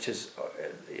 7-inches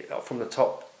from the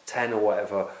top 10 or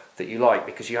whatever that you like,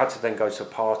 because you had to then go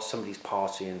to somebody's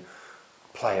party and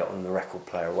play it on the record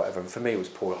player or whatever. And for me, it was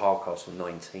Paul Hardcastle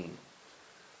 19,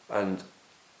 and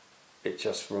it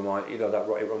just it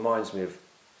reminds me of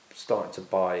starting to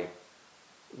buy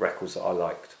records that I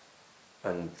liked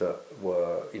and that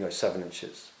were, you know,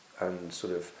 7-inches, and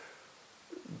sort of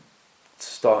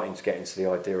starting to get into the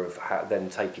idea of then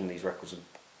taking these records and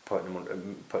putting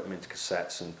them into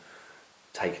cassettes and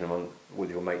taking them on with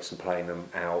your mates and playing them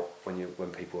out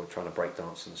when people were trying to break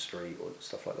dance on the street or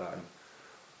stuff like that. And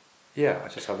yeah, I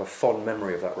just have a fond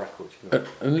memory of that record. You know?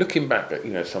 And looking back at,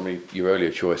 you know, some of your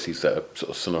earlier choices that are sort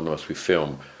of synonymous with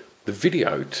film, the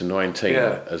video to 19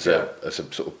 as a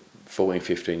sort of 14,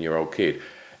 15-year-old kid,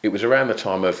 it was around the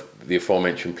time of the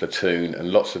aforementioned Platoon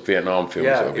and lots of Vietnam films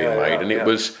that were being made, and it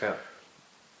was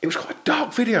quite a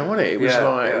dark video, wasn't it? It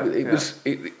was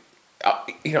you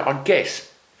know, I guess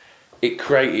it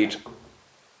created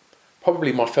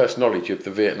probably my first knowledge of the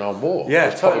Vietnam War.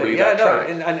 Yeah, totally.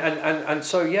 And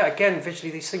so again,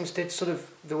 visually these things did sort of,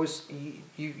 there was,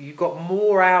 you got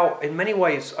more out, in many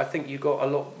ways I think you got a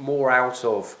lot more out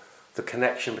of the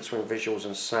connection between visuals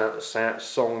and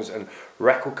songs and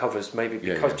record covers, maybe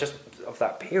because just of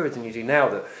that period than you do now,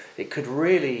 that it could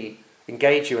really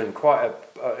engage you in quite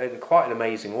an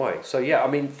amazing way. So yeah, I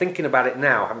mean, thinking about it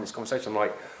now, having this conversation, I'm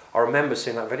like, I remember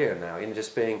seeing that video now, and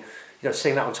just being, you know,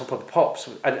 seeing that on Top of the Pops,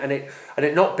 and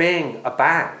it not being a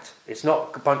band. It's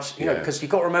not a bunch, you know, because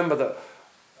you've got to remember that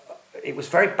it was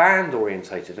very band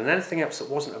orientated, and anything else that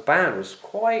wasn't a band was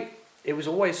quite. It was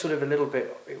always sort of a little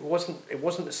bit. It wasn't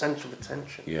the centre of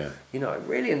attention. Yeah. You know,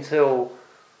 really until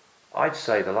I'd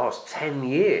say the last 10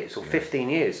 years or 15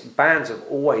 years, bands have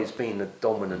always been the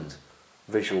dominant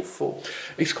visual force.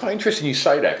 It's quite interesting you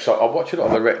say that, because I watch a lot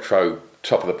of the retro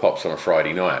Top of the Pops on a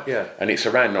Friday night, and it's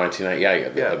around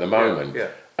 1988 at the moment,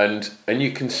 and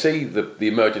you can see the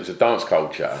emergence of dance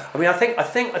culture. I mean, I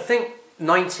think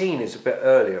 19 is a bit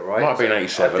earlier, right? Might have been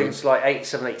 87. I think it's like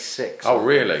 87, 86. Oh,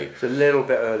 really? It's a little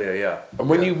bit earlier, yeah. And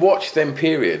when you watch them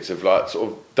periods of like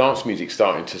sort of dance music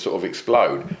starting to sort of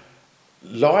explode,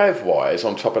 live-wise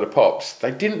on Top of the Pops,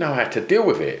 they didn't know how to deal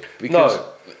with it.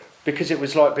 Because it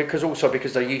was like, because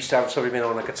they used to have somebody in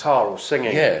on a guitar or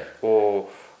singing, or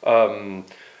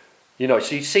you know,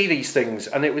 so you see these things,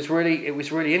 and it was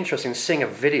really interesting seeing a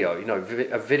video. You know,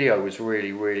 a video was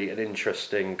really an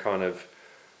interesting kind of,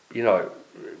 you know,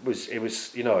 it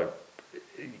was you know,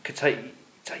 it could take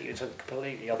you into a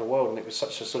completely other world, and it was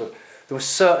such a sort of, there were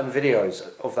certain videos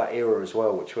of that era as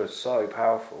well which were so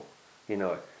powerful. You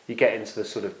know, you get into the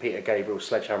sort of Peter Gabriel,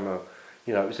 Sledgehammer.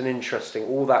 You know, it was an interesting.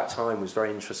 All that time was very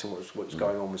interesting. What was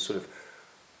going on was sort of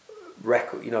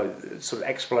record. You know, sort of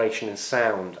exploration in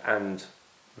sound and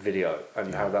video,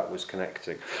 and how that was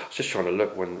connecting. I was just trying to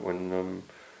look when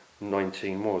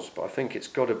 19 was, but I think it's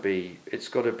got to be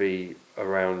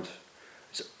around.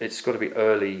 It's got to be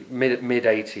early mid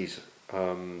 80s.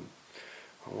 I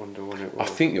wonder when it was.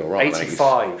 I think you're right.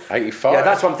 85. 85. Yeah,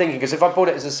 that's what I'm thinking. Because if I bought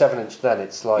it as a 7-inch, then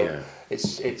it's like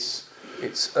it's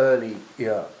early.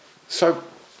 Yeah. So,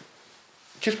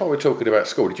 just while we're talking about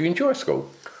school, did you enjoy school?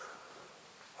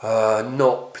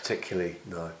 Not particularly.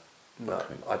 No.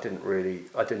 Okay. I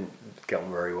didn't get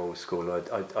on very well with school.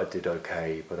 I did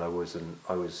okay, but I was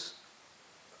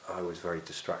very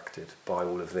distracted by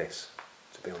all of this.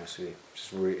 To be honest with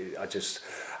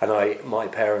you, my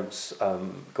parents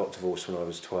got divorced when I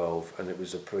was 12, and it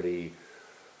was a pretty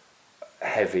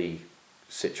heavy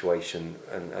situation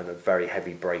and a very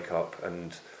heavy breakup,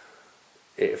 and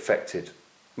it affected.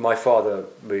 My father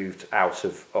moved out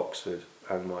of Oxford,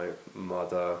 and my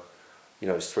mother, you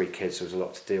know, it was 3 kids, there was a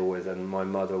lot to deal with, and my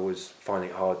mother was finding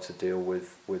it hard to deal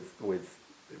with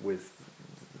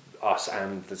us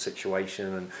and the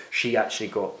situation, and she had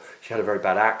a very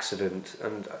bad accident,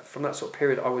 and from that sort of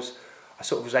period I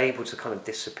sort of was able to kind of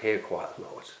disappear quite a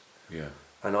lot. Yeah.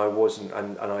 And I wasn't,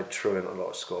 and I truant a lot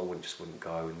of school, and just wouldn't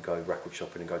go record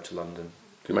shopping and go to London.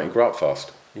 Did it make you grow up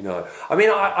fast? You know, I mean,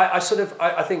 I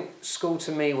think school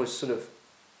to me was sort of,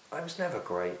 I was never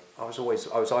great. I was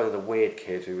either the weird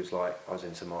kid who was like, I was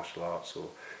into martial arts or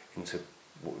into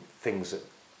things that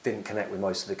didn't connect with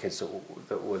most of the kids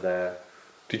that were there.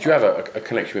 Did you have a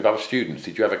connection with other students?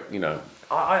 Did you have a, you know?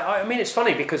 I mean, it's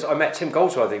funny because I met Tim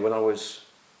Goldsworthy when I was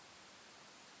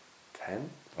 10.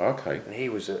 Okay. And he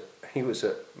was at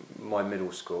my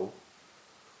middle school.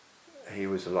 He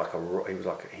was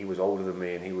older than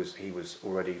me, and he was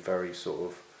already very sort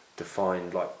of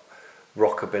defined, like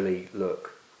rockabilly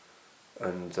look,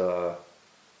 and I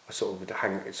sort of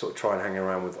would try and hang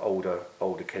around with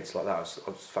older kids like that. I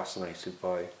was fascinated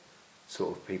by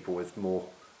sort of people with more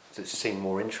that seemed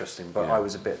more interesting, but I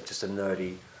was a bit just a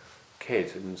nerdy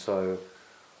kid, and so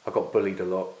I got bullied a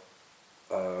lot,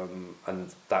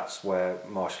 and that's where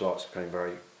martial arts became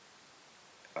very.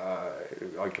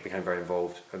 I became very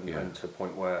involved, and to the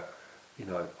point where, you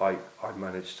know, I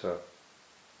managed to.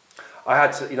 I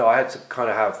had to kind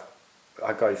of have.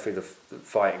 I go through the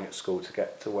fighting at school to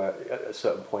get to where at a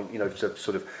certain point, you know, to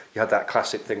sort of, you had that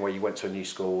classic thing where you went to a new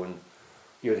school and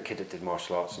you were the kid that did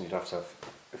martial arts, and you'd have to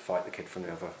fight the kid from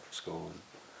the other school. And,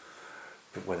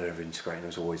 but when they were integrating, there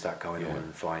was always that going on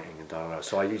and fighting and da da da.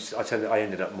 So I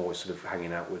ended up more sort of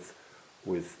hanging out with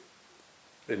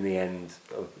in the end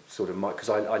of sort of because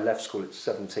I left school at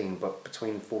 17, but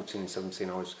between 14 and 17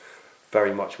 I was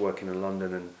very much working in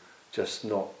London and just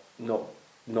not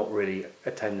really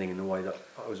attending in the way that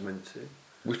I was meant to.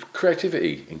 Was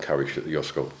creativity encouraged at your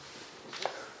school?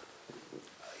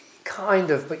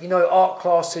 Kind of, but you know, art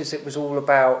classes, it was all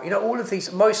about, you know, all of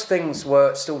these, most things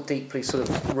were still deeply sort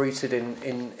of rooted in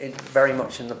very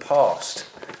much in the past.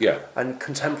 Yeah. And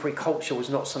contemporary culture was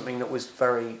not something that was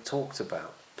very talked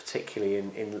about, particularly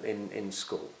in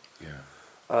school. Yeah.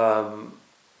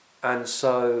 And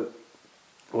so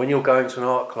when you're going to an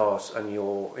art class and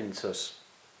you're into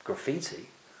graffiti,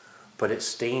 but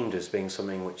it's deemed as being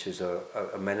something which is a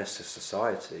menace to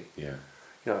society. Yeah.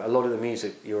 You know, a lot of the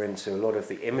music you're into, a lot of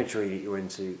the imagery that you're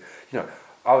into, you know,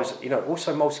 I was, you know,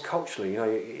 also multiculturally, you know,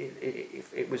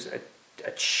 it was a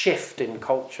shift in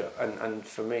culture, and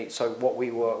for me, so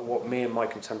what me and my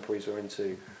contemporaries were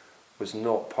into was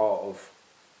not part of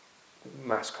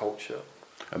mass culture.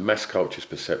 And mass culture's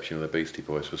perception of the Beastie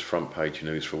Boys was front page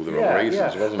news for all the wrong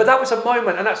reasons, wasn't it? But that was a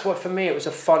moment, and that's what, for me, it was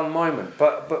a fun moment.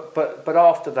 But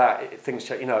after that, things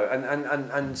changed, you know,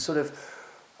 and sort of,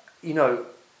 you know,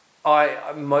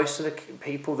 Most of the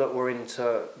people that were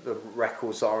into the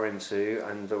records that I'm into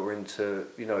and that were into,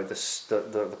 you know,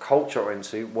 the culture I'm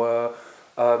into were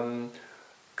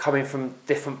coming from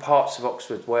different parts of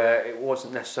Oxford where it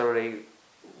wasn't necessarily,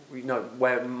 you know,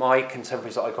 where my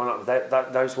contemporaries that I'd gone up with,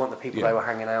 those weren't the people they were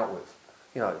hanging out with,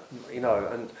 you know,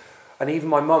 and even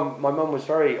my mum was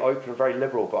very open and very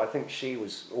liberal, but I think she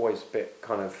was always a bit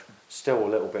kind of still a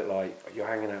little bit like, you're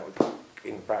hanging out with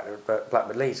in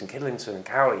Blackwood Leeds and Kidlington and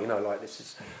Cowley, you know, like this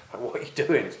is like, what are you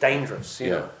doing? It's dangerous,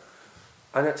 you know.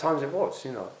 And at times it was,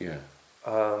 you know. Yeah.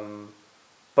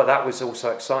 But that was also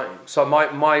exciting. So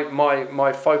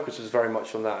my focus was very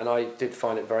much on that, and I did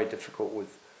find it very difficult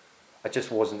with. I just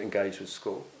wasn't engaged with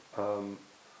school.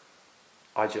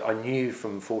 I knew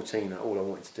from 14 that all I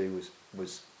wanted to do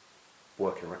was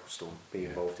work in a record store, be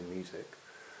involved in music,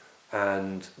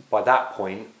 and by that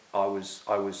point I was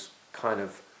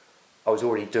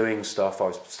already doing stuff. I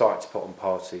was starting to put on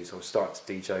parties. I was starting to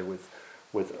DJ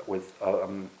with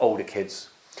older kids.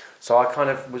 So I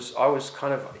was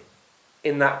kind of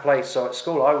in that place. So at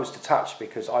school I was detached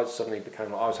because I suddenly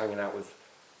became, I was hanging out with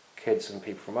kids and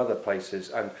people from other places,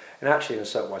 and actually in a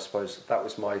certain way I suppose that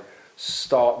was my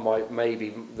start,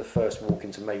 maybe the first walk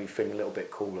into maybe feeling a little bit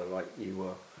cooler, like you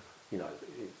were, you know,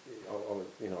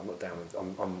 I'm not down with,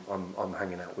 I'm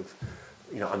hanging out with,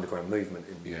 you know, underground movement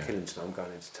in Killington. I'm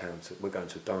going into town. We're going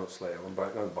to a dance later. I'm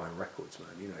buying records, man.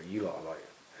 You know, you lot are like.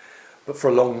 But for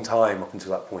a long time, up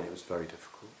until that point, it was very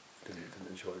difficult. I didn't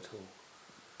enjoy it at all.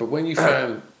 But when you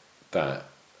found that,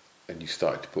 and you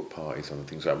started to put parties on and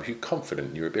things like that, were you confident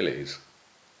in your abilities?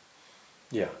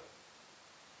 Yeah.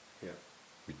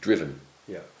 You're driven.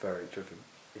 Yeah, very driven.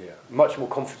 Yeah, much more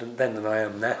confident then than I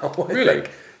am now. Really?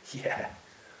 Yeah.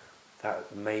 That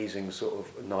amazing sort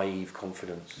of naive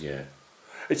confidence. Yeah.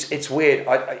 It's weird.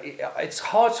 It's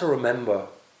hard to remember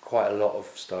quite a lot of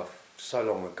stuff so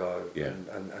long ago. Yeah.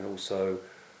 And also,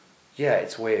 yeah,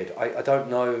 it's weird. I don't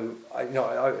know.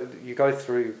 You go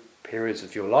through periods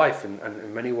of your life, and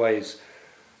in many ways,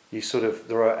 you sort of,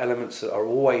 there are elements that are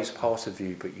always part of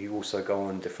you, but you also go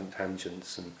on different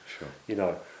tangents. And you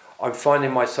know, I'm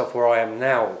finding myself where I am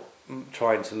now,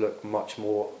 trying to look much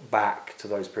more back to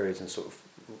those periods and sort of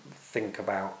think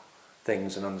about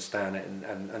things and understand it,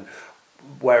 and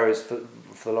whereas for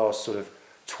the last sort of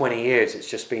 20 years it's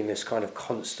just been this kind of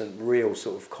constant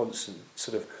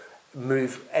sort of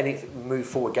move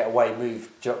forward, get away,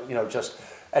 just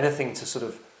anything to sort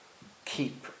of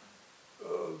keep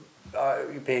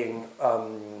being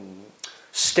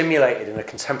stimulated in a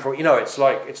contemporary, you know, it's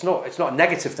not a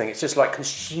negative thing, it's just like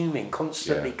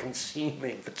constantly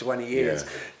consuming for 20 years,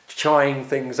 trying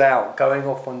things out, going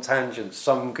off on tangents,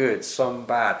 some good, some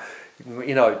bad,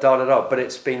 you know, but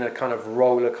it's been a kind of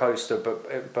roller coaster,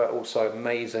 but also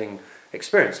amazing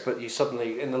experience. But you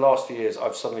suddenly, in the last few years,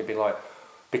 I've suddenly been like,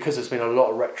 because there's been a lot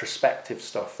of retrospective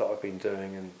stuff that I've been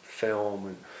doing, and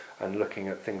film, and looking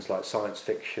at things like science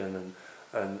fiction,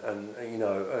 and you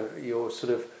know, your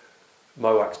sort of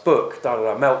Moak's book,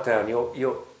 Meltdown,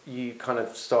 you kind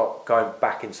of start going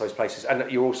back into those places, and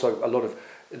you're also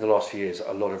in the last few years,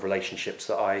 a lot of relationships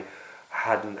that I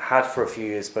hadn't had for a few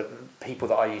years, but people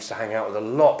that I used to hang out with a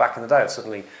lot back in the day, I'm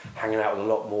suddenly hanging out with a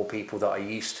lot more people that I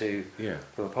used to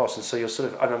from the past, and so you're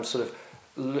sort of, and I'm sort of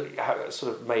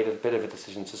made a bit of a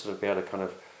decision to sort of be able to kind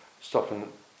of stop and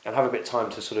have a bit of time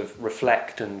to sort of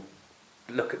reflect and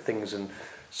look at things, and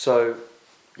so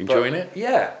enjoying it.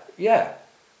 Yeah.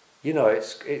 You know,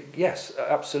 yes,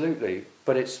 absolutely.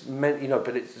 But it's meant, you know,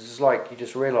 but it's like you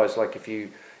just realise, like if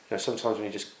you know, sometimes when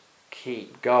you just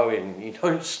keep going, you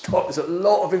don't stop. There's a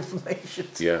lot of information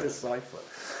to decipher.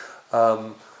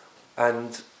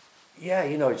 And yeah,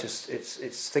 you know, just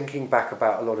it's thinking back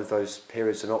about a lot of those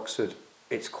periods in Oxford.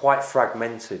 It's quite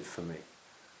fragmented for me.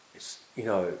 It's, you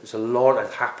know, there's a lot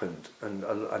that happened, and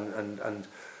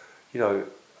you know.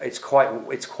 It's quite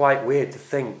weird to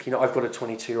think, you know, I've got a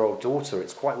 22-year-old daughter.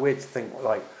 It's quite weird to think,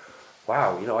 like,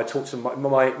 wow, you know, I talked to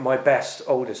my best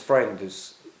oldest friend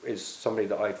is somebody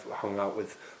that I've hung out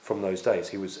with from those days.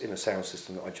 He was in a sound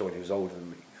system that I joined. He was older than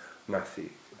me,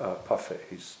 Matthew Puffett,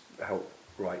 who's helped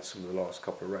write some of the last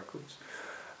couple of records,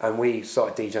 and we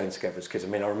started DJing together as kids. I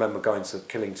mean, I remember going to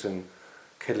Kidlington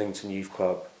Youth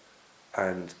Club,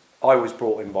 and I was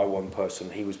brought in by one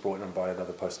person, he was brought in by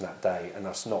another person that day, and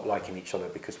us not liking each other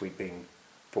because we'd been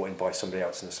brought in by somebody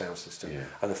else in the sound system. Yeah.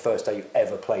 And the first day you've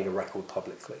ever played a record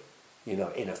publicly, you know,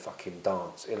 in a fucking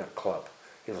dance, in a club.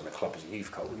 It wasn't a club, it was a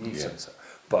youth centre.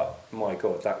 But my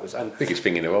God, that was... And biggest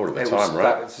thing in the world at the time,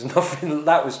 right?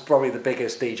 That was probably the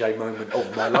biggest DJ moment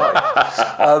of my life.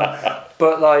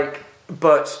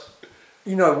 But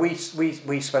You know, we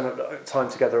spend time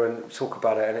together and talk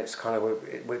about it, and it's kind of,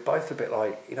 we're both a bit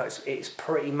like, you know, it's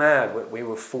pretty mad. We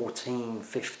were 14,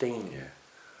 15,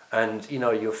 and you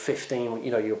know, you're 15,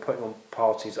 you know, you're putting on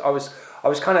parties. I was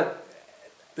kind of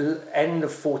end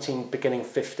of 14, beginning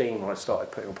 15 when I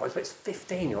started putting on parties. But it's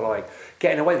 15, you're like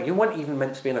getting away. You weren't even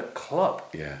meant to be in a club.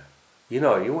 Yeah. You're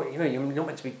not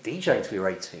meant to be DJing until you're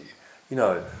 18. You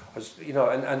know,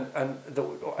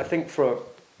 I think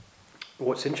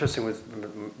what's interesting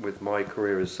with my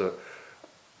career is that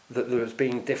there's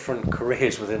been different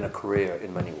careers within a career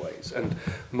in many ways, and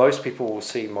most people will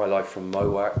see my life from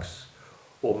Mowax,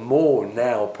 or more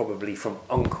now probably from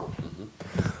Uncle.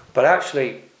 But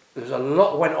actually, there's a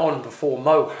lot went on before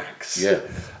Mowax. Yeah.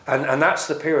 And that's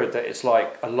the period that it's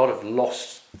like a lot of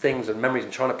lost things and memories,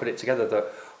 and trying to put it together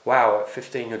that, wow, at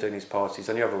 15 you're doing these parties,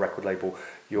 and you have a record label,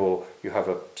 you have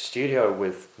a studio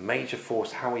with Major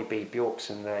Force, Howie B, Bjork's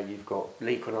in there, you've got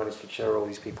Lee Cornelius Fitzgerald, all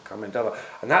these people coming together,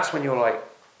 and that's when you're like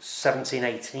 17,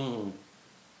 18,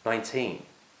 19.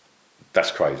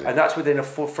 That's crazy. And that's within a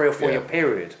 3 or 4 year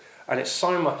period, and it's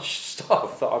so much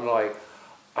stuff that I'm like,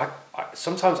 I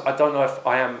sometimes I don't know if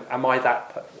am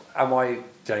I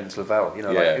James Lavelle, you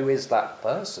know, like, who is that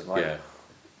person? Like,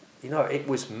 you know, it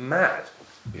was mad.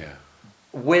 Yeah.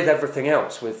 With everything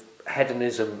else, with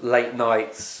hedonism, late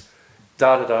nights,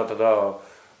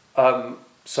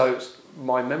 So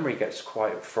my memory gets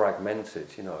quite fragmented,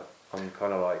 you know. I'm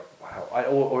kind of like, wow.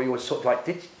 Or you were sort of like,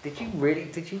 did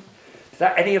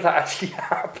any of that actually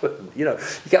happen? You know,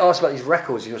 you get asked about these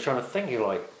records, and you're trying to think, you're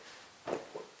like,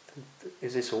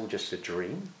 is this all just a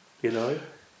dream? You know?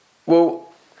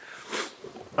 Well,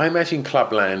 I imagine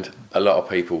Clubland, a lot of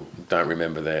people don't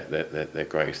remember their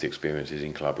greatest experiences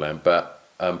in Clubland, but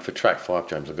for track 5,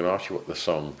 James, I'm going to ask you what the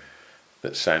song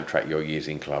that soundtracked your years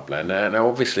in Clubland. Now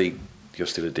obviously, you're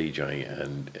still a DJ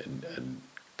and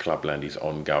Clubland is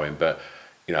ongoing, but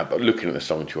you know, but looking at the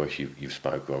song choice you've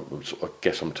spoken, I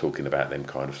guess I'm talking about them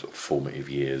kind of sort of formative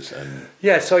years. And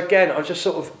yeah, so again, I'm just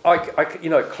sort of, you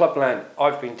know, Clubland,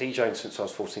 I've been DJing since I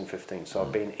was 14, 15, so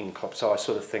I've been in clubs, so I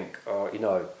sort of think, you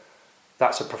know,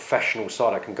 that's a professional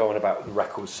side. I can go on about the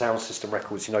records, sound system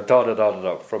records, you know,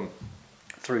 from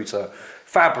through to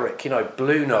Fabric, you know,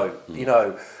 Blue Note, you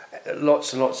know,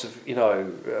 lots and lots of, you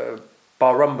know,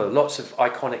 Barumba, lots of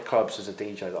iconic clubs as a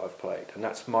DJ that I've played, and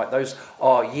those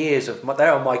are years of they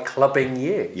are my clubbing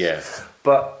years. Yeah.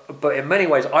 But in many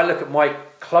ways, I look at my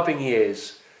clubbing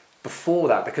years before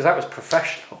that, because that was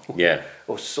professional. Yeah.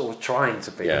 Or sort of trying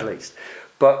to be, at least.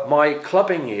 But my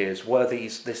clubbing years were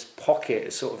this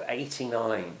pocket, sort of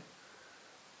 89,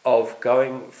 of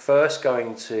going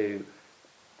to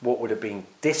what would have been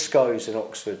discos in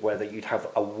Oxford, where you'd have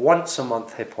a once a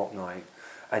month hip hop night,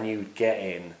 and you'd get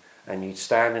in and you'd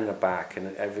stand in the back, and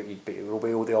it would be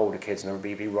all the older kids, and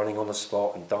everybody be running on the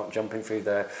spot and jumping through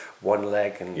their one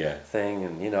leg and thing,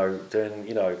 and you know, doing,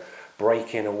 you know,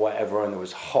 breaking or whatever, and there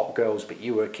was hot girls, but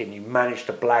you were a kid and you managed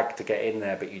to blag to get in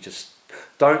there, but you just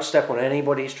don't step on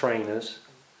anybody's trainers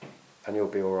and you'll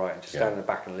be all right, and just stand in the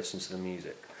back and listen to the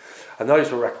music. And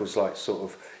those were records like sort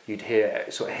of, you'd hear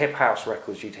sort of hip house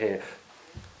records, you'd hear,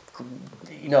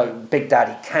 you know, Big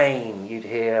Daddy Kane, you'd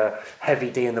hear Heavy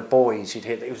D and the Boys, you'd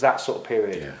hear, it was that sort of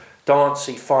period.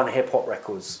 Dancey, fun hip hop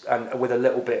records, and with a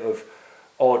little bit of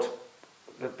odd,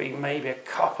 there'd be maybe a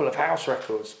couple of house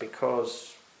records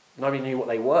because nobody knew what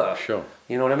they were. Sure.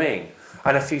 You know what I mean?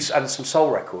 And and some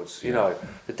soul records, you know.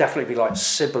 There'd definitely be like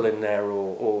Sybil in there,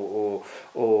 or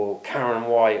Karen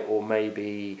White, or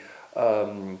maybe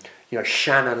you know,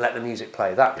 Shannon, Let the Music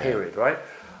Play, that period, right?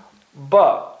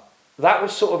 But that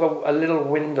was sort of a little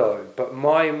window. But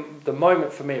the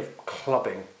moment for me of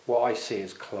clubbing, what I see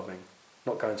is clubbing,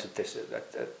 not going to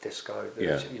disco.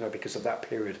 You know, because of that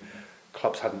period,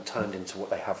 clubs hadn't turned into what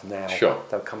they have now. Sure.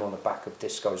 They'll come on the back of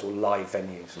discos or live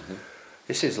venues.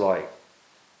 This is like,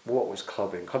 what was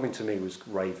clubbing? Clubbing to me was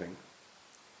raving.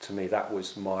 To me, that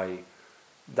was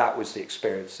the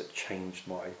experience that changed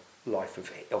my life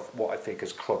of what I think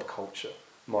is club culture,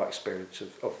 my experience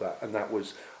of that. And that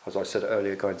was, as I said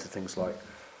earlier, going to things like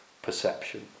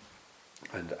Perception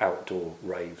and outdoor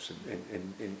raves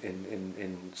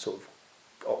in sort of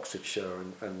Oxfordshire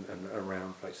and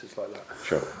around places like that.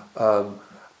 Sure.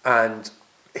 And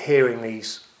hearing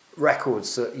these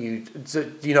records that you'd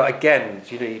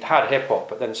had hip hop,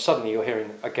 but then suddenly you're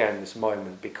hearing again this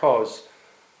moment because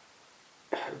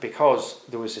there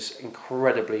was this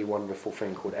incredibly wonderful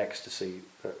thing called ecstasy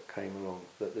that came along,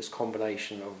 that this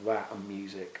combination of that and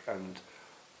music and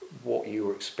what you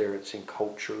were experiencing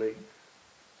culturally,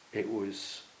 it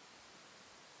was,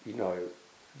 you know,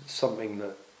 something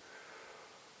that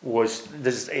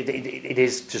it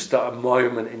is just a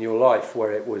moment in your life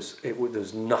where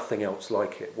there's nothing else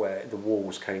like it, where the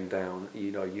walls came down.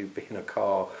 You know, you'd be in a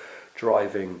car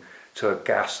driving to a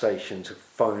gas station to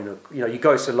phone you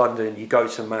go to London, you go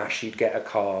to MASH, you'd get a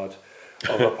card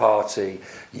of a party,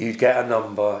 you'd get a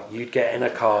number, you'd get in a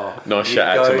car. Nice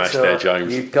shout out to MASH there,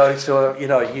 James. You'd go to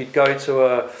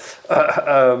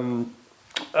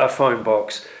a phone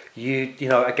box,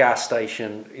 a gas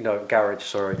station, garage,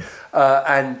 sorry,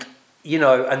 and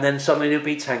then suddenly there'd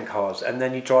be 10 cars, and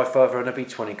then you drive further and there'd be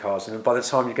 20 cars, and by the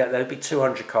time you get there, there'd be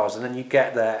 200 cars, and then you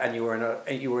get there and you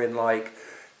were in like,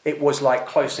 it was like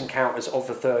Close Encounters of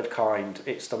the Third Kind.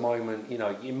 It's the moment,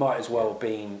 you might as well have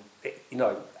been,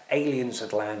 aliens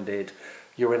had landed.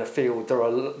 You're in a field. There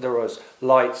are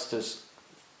lights. There's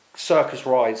circus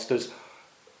rides.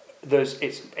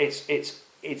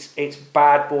 It's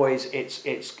Bad Boys. It's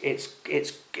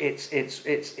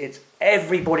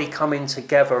everybody coming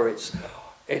together. It's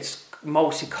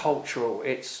multicultural.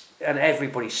 And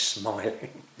everybody's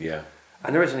smiling. Yeah.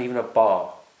 And there isn't even a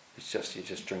bar. You're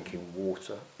just drinking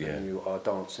water, yeah. And you are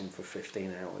dancing for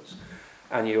 15 hours,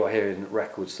 and you are hearing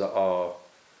records that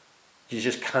you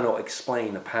just cannot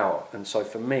explain the power. And so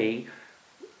for me,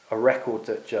 a record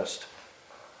that just,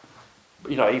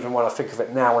 even when I think of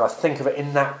it now, when I think of it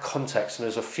in that context, and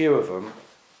there's a few of them,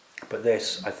 but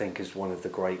this I think is one of the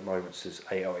great moments, is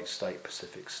 808 State,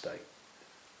 Pacific State.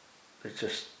 It's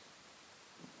just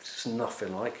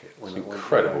nothing like it. It's an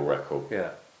incredible record.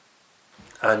 Yeah.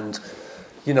 And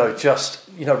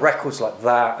records like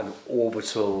that, and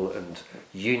Orbital, and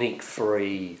Unique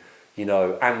 3,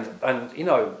 and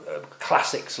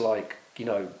classics like,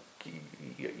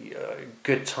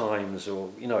 Good Times,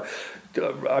 or,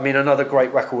 another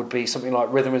great record would be something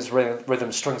like Rhythm is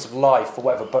Rhythm, Strings of Life, or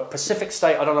whatever. But Pacific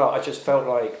State, I don't know, I just felt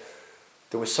like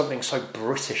there was something so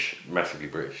British. Massively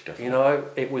British, definitely.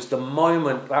 It was the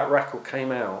moment that record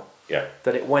came out,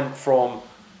 that it went from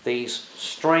these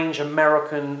strange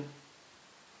American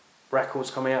records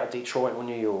coming out of Detroit or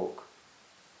New York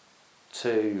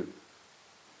to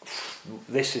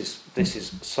this is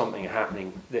something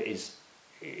happening that is,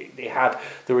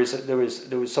 there was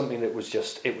something that was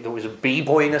just, there was a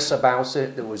b-boyness about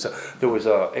it. It was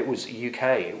UK.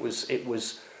 It was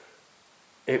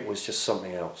just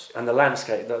something else. And the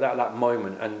landscape, that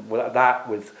moment, and that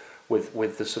with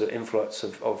the sort of influence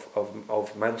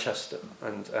of Manchester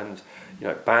and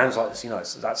bands like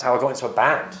this, that's how I got into a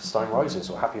band, Stone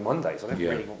Roses or Happy Mondays. I didn't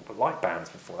really like bands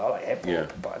before. I like hip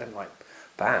hop, but I didn't like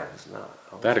bands. No,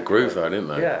 they had a groove though, didn't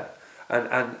they? Yeah,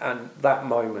 and that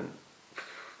moment,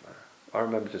 I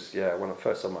remember just when the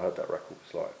first time I heard that record, it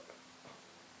was like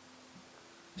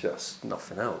just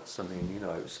nothing else. I mean,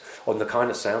 it was on the kind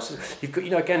of sounds you've got.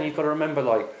 Again, you've got to remember,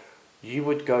 like, you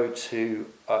would go to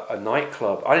a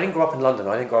nightclub. I didn't grow up in London.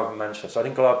 I didn't grow up in Manchester. I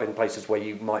didn't grow up in places where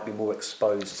you might be more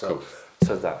exposed to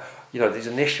that. These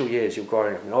initial years, you're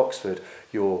growing up in Oxford.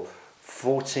 You're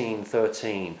 14,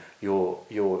 13. I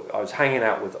was hanging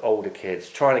out with older kids,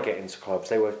 trying to get into clubs.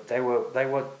 They were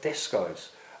discos,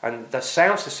 and the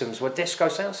sound systems were disco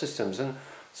sound systems, and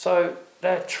so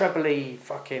they're trebly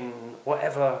fucking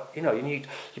whatever, you'd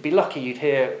be lucky you'd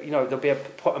hear, there'll be a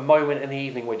moment in the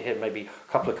evening where you'd hear maybe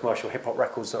a couple of commercial hip-hop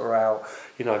records that were out,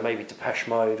 maybe Depeche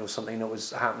Mode or something that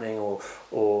was happening, or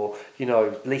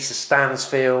Lisa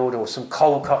Stansfield, or some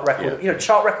cold cut record,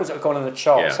 chart records that have gone in the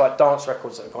charts, like dance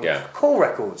records that have gone cool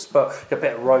records, but a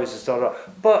bit of Roses,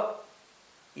 but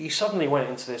you suddenly went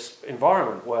into this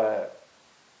environment where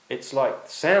it's like,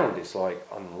 the sound is like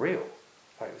unreal.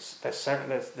 Like there's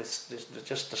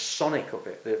just the sonic of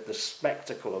it, the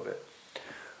spectacle of it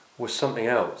was something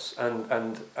else, and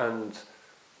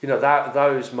that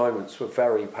those moments were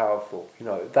very powerful.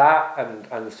 That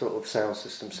and the sort of sound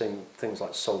system, seeing things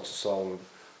like Soul to Soul and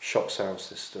Shock Sound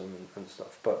System and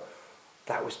stuff. But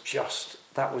that was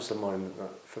the moment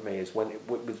that, for me, is when it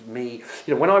was me.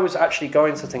 When I was actually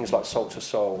going to things like Soul to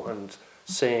Soul and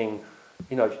seeing,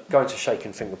 going to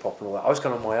Shaken Finger Pop and all that, I was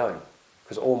going on my own.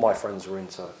 Because all my friends were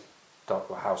into dark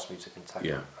house music and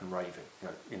techno and raving,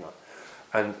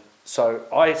 and so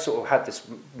I sort of had this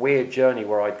weird journey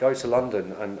where I'd go to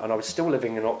London, and I was still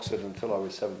living in Oxford until I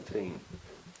was 17.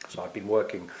 So I'd been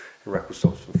working in record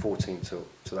stores from 14 to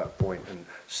that point, and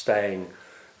staying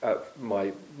at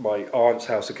my aunt's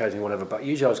house occasionally, whatever. But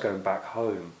usually I was going back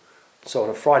home. So on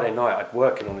a Friday night, I'd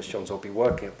work in Honest John's. I'd be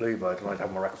working at Bluebird, and I'd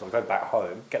have my records. I'd go back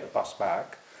home, get the bus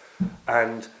back,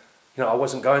 and I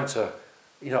wasn't going to.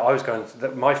 I was going to,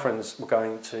 my friends were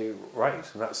going to raves,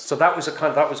 and that was a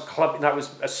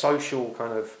social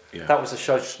kind of, that was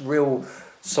a real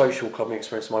social clubbing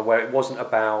experience of mine, where it wasn't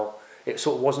about, it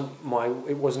sort of wasn't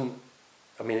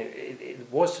I mean,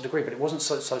 it was to a degree, but it wasn't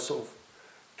so sort of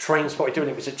train-spotted doing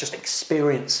it. It was just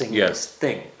experiencing this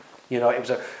thing. You know, it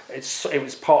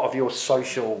was part of your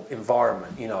social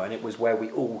environment, you know, and it was where we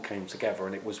all came together,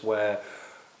 and it was where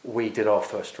we did our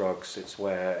first drugs. It's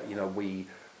where, you know, we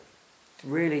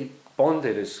really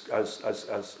bonded as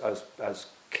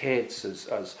kids,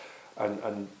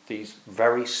 and these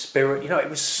very spirit. You know, it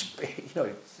was, you know,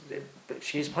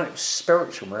 she's playing. It was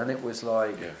spiritual, man. It was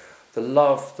like the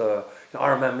love. You know, I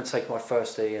remember taking my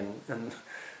first E and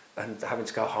having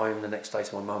to go home the next day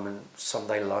to my mum and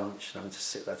Sunday lunch, and having to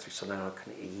sit there through Sunday night, I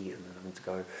couldn't eat, and then having to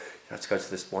go, you know, to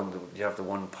this one. You have the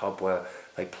one pub where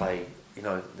they play, you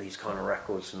know, these kind of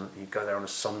records, and you go there on a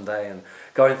Sunday and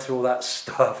going through all that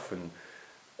stuff, and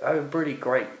really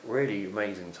great, really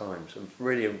amazing times, and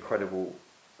really incredible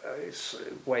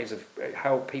ways of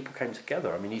how people came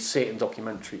together. I mean, you see it in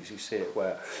documentaries, you see it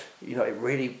where, you know, it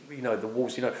really, you know, the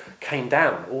walls, you know, came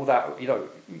down, all that, you know,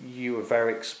 you were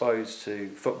very exposed to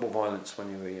football violence when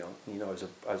you were young, you know,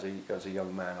 as a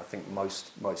young man. I think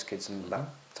most kids in that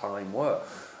time were,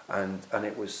 and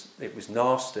it was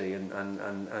nasty,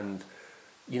 and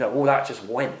you know, all that just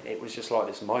went. It was just like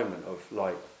this moment of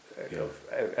like,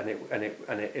 and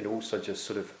it also just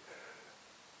sort of,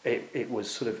 it was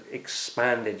sort of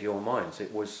expanded your minds.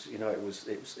 It was, you know, it was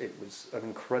an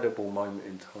incredible moment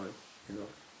in time, you know.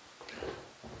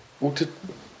 Well, to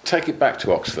take it back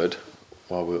to Oxford,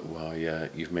 while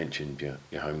you've mentioned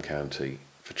your home county,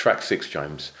 for track 6,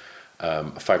 James,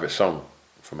 a favourite song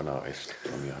from an artist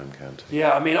from your home county?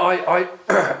 Yeah, I mean, I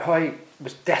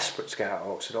was desperate to get out of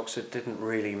Oxford. Oxford didn't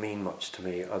really mean much to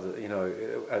me, other, you know,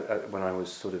 when I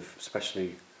was sort of,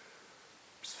 especially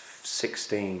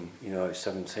 16, you know,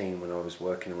 17, when I was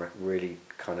working really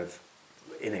kind of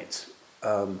in it.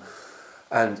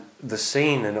 And the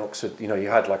scene in Oxford, you know, you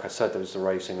had, like I said, there was the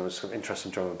rave scene, there was some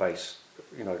interesting drum and bass,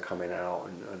 you know, coming out,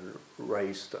 and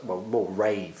more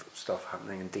rave stuff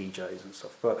happening, and DJs and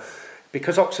stuff. But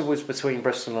because Oxford was between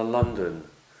Bristol and London,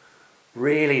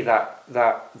 really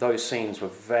those scenes were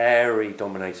very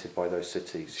dominated by those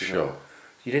cities, you know.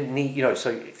 You didn't need, you know, so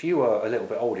if you were a little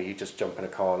bit older, you'd just jump in a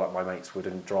car like my mates would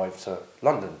and drive to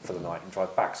London for the night and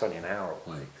drive back. It's only an hour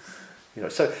away. You know,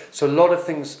 so a lot of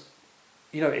things,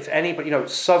 you know, if anybody, you know,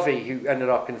 Southey, who ended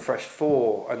up in Fresh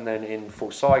 4 and then in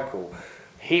Full Cycle,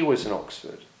 he was in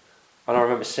Oxford. And I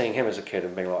remember seeing him as a kid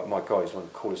and being like, my God, he's one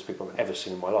of the coolest people I've ever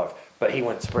seen in my life. But he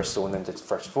went to Bristol and then did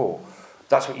Fresh 4.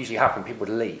 That's what usually happened. People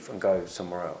would leave and go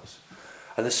somewhere else.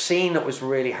 And the scene that was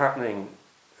really happening,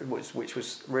 which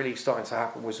was really starting to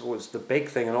happen, was the big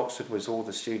thing in Oxford was all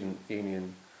the student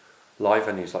union live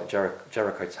venues like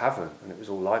Jericho Tavern, and it was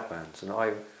all live bands, and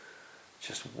I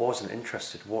just wasn't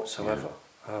interested whatsoever.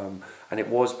 And it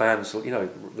was bands, you know,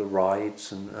 the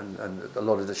Rides and a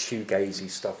lot of the shoegazy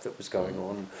stuff that was going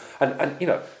on, and you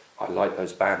know, I like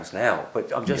those bands now,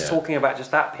 but I'm just talking about just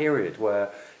that period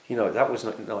where, you know, that was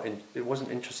it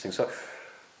wasn't interesting. So,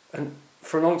 and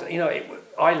for a long time, you know,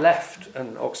 I left,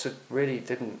 and Oxford really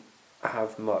didn't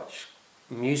have much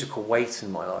musical weight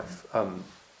in my life,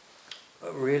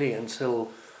 really,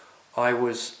 until I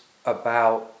was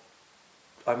about,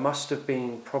 I must have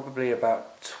been probably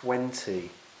about 20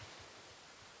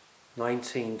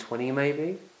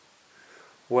 maybe,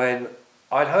 when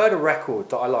I'd heard a record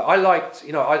that I liked. I liked,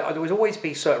 you know, there would always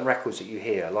be certain records that you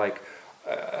hear, like,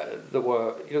 that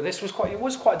were, you know, it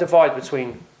was quite a divide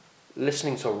between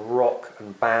listening to rock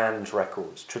and band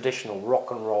records, traditional rock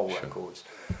and roll records,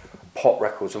 pop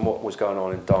records, and what was going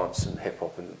on in dance and hip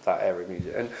hop and that area of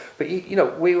music. But you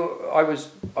know, I was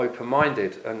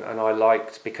open-minded, and I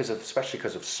liked, especially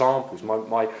because of samples.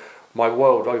 My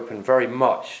world opened very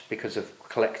much because of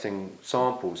collecting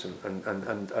samples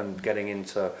and getting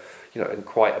into, you know, in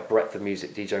quite a breadth of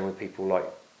music, DJing with people like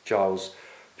Giles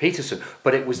Peterson.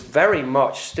 But it was very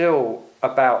much still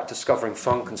about discovering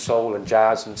funk and soul and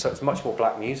jazz, and so it's much more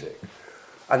black music.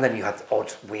 And then you had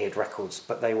odd, weird records,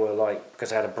 but they were like,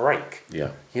 because they had a break, you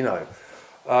know.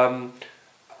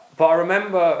 But I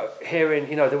remember hearing,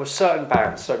 you know, there were certain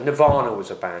bands. So Nirvana was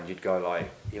a band you'd go like,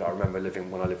 you know, I remember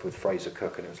when I lived with Fraser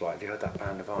Cook, and it was like, have you heard that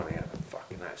band Nirvana? Yeah,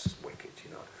 fucking, that's wicked, you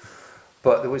know.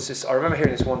 But there was this, I remember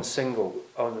hearing this one single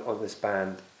on this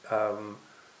band,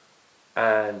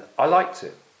 and I liked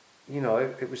it. You know,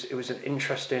 it was an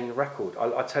interesting record.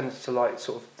 I tended to like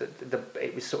sort of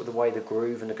it was sort of the way the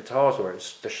groove and the guitars were.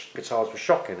 The guitars were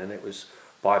shocking, and it was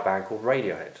by a band called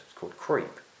Radiohead. It's called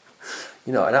Creep.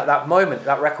 You know, and at that moment,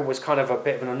 that record was kind of a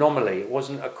bit of an anomaly. It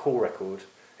wasn't a cool record.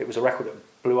 It was a record that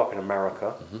blew up in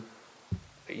America. Mm-hmm.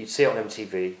 You'd see it on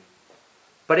MTV,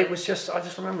 but it was just, I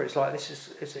just remember it's like,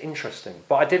 it's interesting.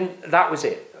 But I didn't. That was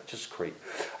it. Just Creep,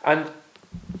 and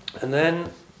then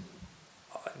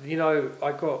you know,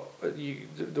 I got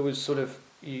there was sort of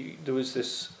there was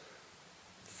this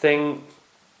thing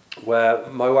where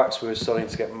Mowax was starting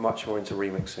to get much more into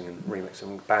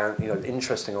remixing band. You know,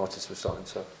 interesting artists were starting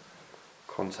to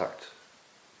contact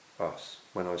us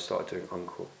when I started doing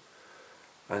Uncle,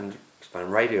 and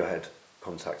Radiohead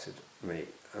contacted me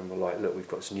and were like, "Look, we've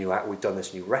got this new we've done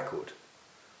this new record,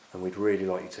 and we'd really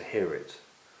like you to hear it,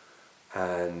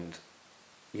 and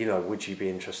you know, would you be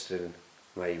interested in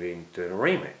maybe doing a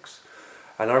remix?"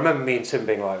 And I remember me and Tim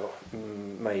being like,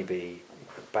 maybe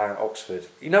band Oxford.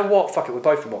 You know what? Fuck it. We're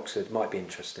both from Oxford. Might be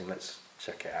interesting. Let's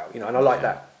check it out. You know, and I like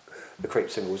that. The Creep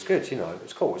single was good. You know, it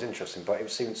was cool. It was interesting, but it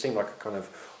seemed like a kind of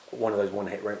one of those one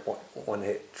hit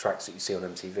tracks that you see on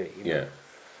MTV. You know?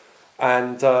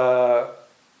 And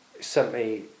he sent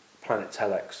me Planet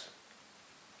Telex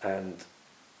and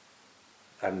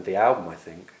the album, I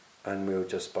think, and we were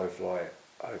just both like,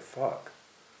 oh fuck,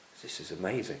 this is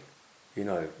amazing. You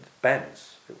know,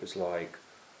 Benz, it was like,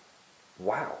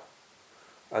 wow.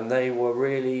 And they were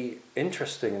really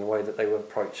interesting in the way that they were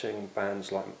approaching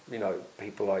bands like, you know,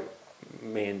 people like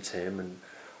me and Tim, and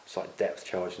it's like Depth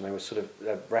Charge, and they were sort of,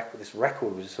 this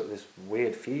record was sort of this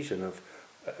weird fusion of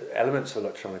elements of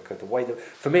electronica. The way that,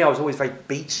 for me, I was always very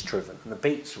beats driven, and the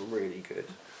beats were really good.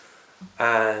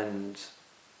 And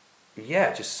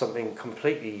yeah, just something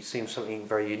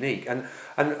very unique. And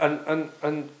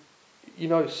you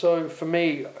know, so for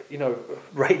me, you know,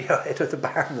 Radiohead are the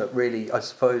band that really, I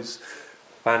suppose,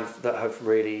 bands that have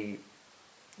really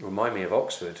remind me of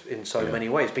Oxford in so many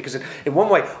ways. Because in one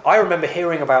way, I remember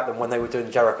hearing about them when they were doing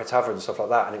Jericho Tavern and stuff like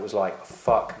that, and it was like,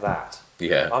 fuck that.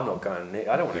 Yeah. I'm not going near,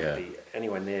 I don't want to be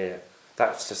anywhere near,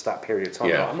 that's just that period of time.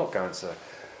 Yeah. Like, I'm not going to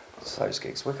those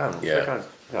gigs. We're going on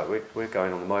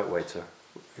the motorway to,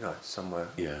 you know, somewhere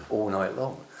all night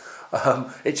long.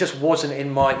 It just wasn't in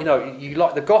my, you know, you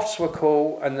like the goths were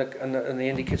cool and the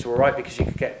indie kids were alright, because you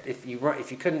could get, if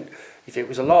it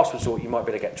was a last resort, you might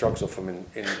be able to get drugs off them in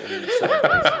certain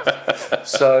places.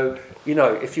 So, you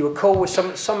know, if you were cool with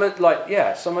some of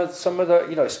the,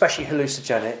 you know, especially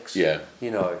hallucinogenics,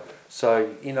 you know, so,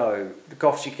 you know, the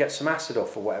goths, you could get some acid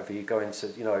off or whatever, you go into,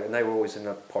 you know, and they were always in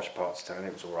the posh parts of town,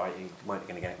 it was alright, you weren't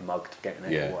going to get mugged getting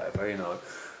it or whatever, you know,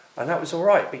 and that was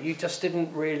alright, but you just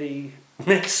didn't really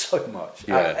mix so much.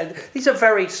 And these are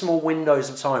very small windows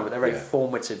of time, but they're very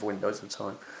formative windows of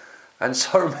time. And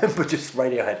so I remember just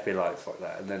Radiohead being like, fuck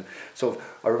that. And then sort of,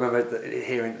 I remember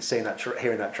hearing that track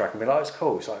and being like, oh, it's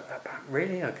cool. It's like,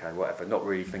 really? Okay, whatever. Not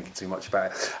really thinking too much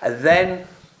about it. And then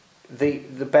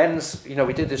the Benz, you know,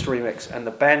 we did this remix and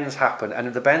the Benz happened.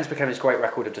 And the Benz became this great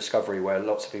record of discovery where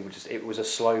lots of people it was a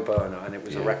slow burner, and it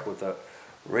was a record that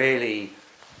really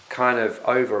kind of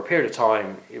over a period of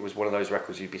time, it was one of those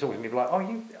records you'd be talking to people like, oh,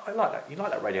 I like that. You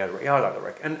like that Radiohead? Yeah, I like that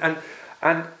record.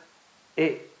 And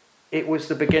it was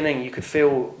the beginning. You could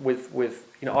feel with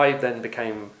you know, I then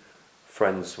became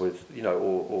friends with, you know,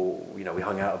 or you know, we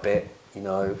hung out a bit. You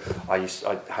know, I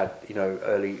had, you know,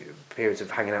 early periods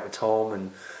of hanging out with Tom,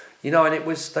 and you know, and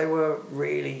they were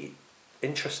really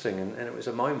interesting, and it was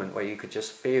a moment where you could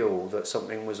just feel that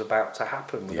something was about to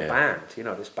happen with the band. You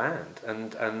know, this band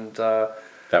and.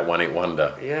 That one-hit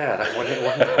wonder. Yeah, that one-hit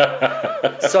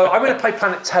wonder. So I'm going to play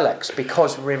Planet Telex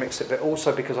because we remixed it, but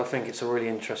also because I think it's a really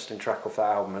interesting track off that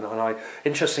album. And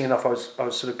interesting enough, I was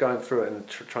sort of going through it and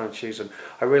trying to choose, and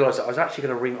I realised that I was actually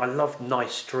going to I love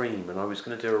Nice Dream, and I was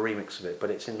going to do a remix of it, but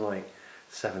it's in like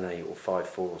 7/8 or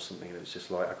 5/4 or something, and it was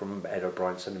just like, I can remember Ed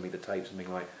O'Brien sending me the tapes and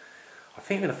being like, I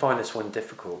think I'm going to find this one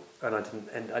difficult, and I didn't,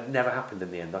 and it never happened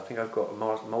in the end. I think I've got a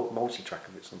multi-track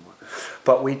of it somewhere.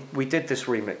 But we did this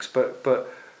remix, but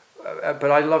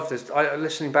I love this.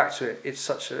 Listening back to it, it's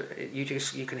such a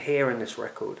you can hear in this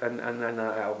record and then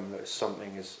that album that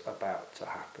something is about to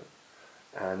happen,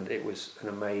 and it was an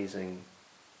amazing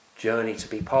journey to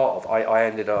be part of. I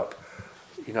ended up,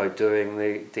 you know,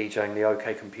 DJing the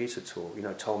OK Computer tour. You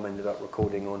know, Tom ended up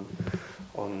recording on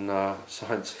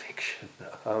Science Fiction.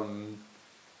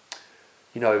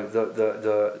 You know,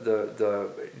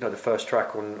 the first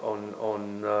track on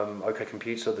OK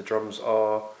Computer, the drums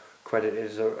are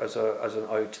credited as an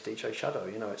ode to DJ Shadow.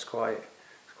 You know, it's quite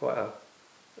a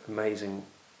amazing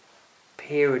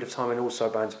period of time, and also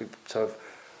bands to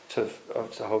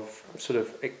have sort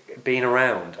of been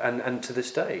around, and to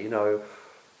this day, you know,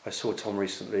 I saw Tom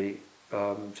recently,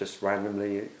 just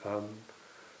randomly.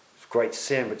 It's great to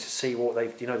see him, but to see what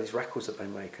they've, you know, these records that they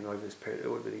make, and over this period,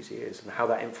 over these years, and how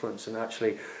that influence, and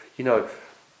actually, you know,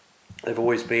 they've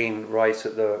always been right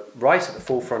at the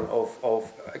forefront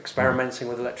of experimenting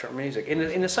with electronic music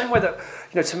in the same way that,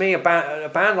 you know, to me a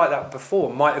band like that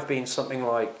before might have been something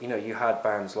like, you know, you had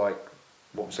bands like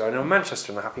what was going on in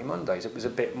Manchester and the Happy Mondays. It was a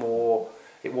bit more,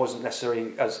 it wasn't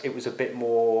necessarily as it was a bit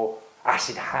more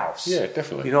acid house. Yeah,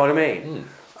 definitely. You know what I mean?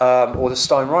 Or the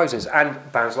Stone Roses and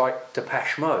bands like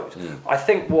Depeche Mode. I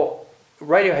think what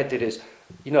Radiohead did is,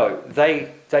 you know,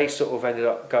 they sort of ended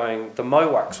up going the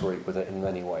Mowax route with it in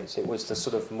many ways. It was the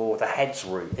sort of more the Heads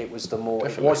route. It was the more.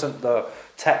 Definitely. It wasn't the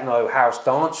techno house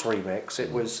dance remix.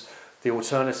 It was the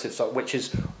alternative side, which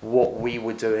is what we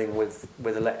were doing with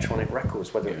electronic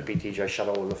records, whether it be DJ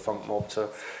Shadow or the Funk Mob to,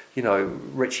 you know,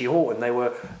 Richie Hawtin.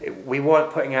 We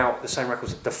weren't putting out the same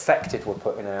records that Defected were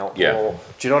putting out, or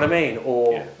do you know what I mean?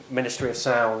 Or Ministry of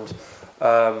Sound,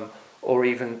 or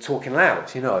even Talking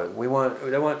Loud. You know,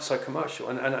 they weren't so commercial,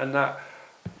 and that,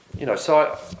 you know.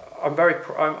 So I'm very,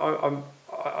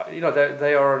 you know,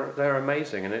 they're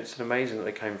amazing, and it's amazing that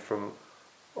they came from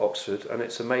Oxford, and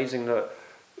it's amazing that.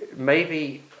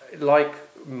 Maybe like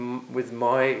with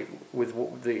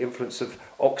the influence of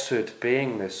Oxford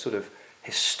being this sort of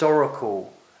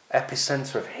historical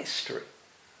epicenter of history,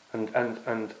 and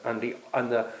the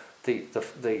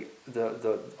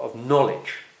of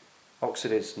knowledge.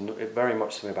 Oxford is very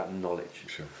much something about knowledge,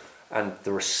 sure. And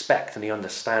the respect and the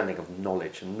understanding of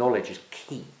knowledge, and knowledge is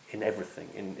key in everything,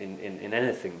 in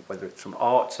anything, whether it's from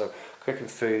art to cooking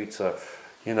food to,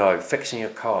 you know, fixing your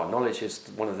car. Knowledge is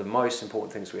one of the most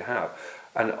important things we have.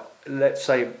 And let's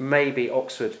say maybe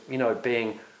Oxford, you know,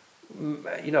 being,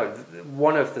 you know,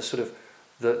 one of the sort of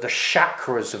the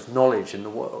chakras of knowledge in the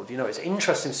world. You know, it's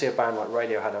interesting to see a band like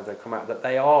Radiohead, how they come out, that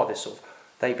they are this sort of,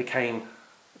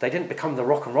 they didn't become the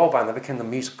rock and roll band, they became the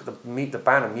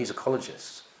band of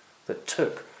musicologists that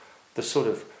took the sort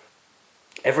of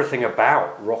everything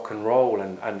about rock and roll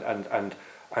and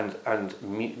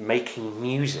making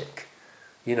music.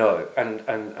 You know, and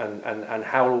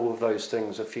how all of those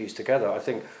things are fused together. I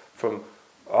think from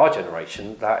our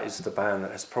generation, that is the band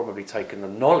that has probably taken the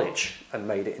knowledge and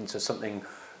made it into something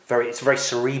it's very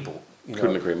cerebral. You know?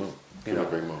 Couldn't agree more.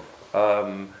 Agree more.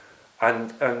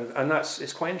 And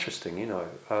it's quite interesting, you know.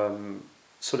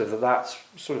 That's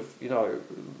you know,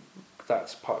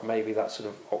 that's part maybe that sort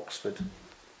of Oxford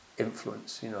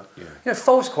influence, you know. Yeah. You know,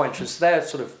 False quite interesting.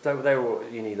 They were all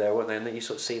at uni there, weren't they? And then you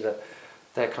sort of see that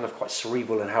they're kind of quite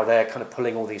cerebral and how they're kind of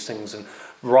pulling all these things. And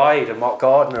Ride and Mark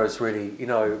Gardner is really, you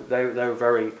know, they're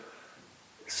very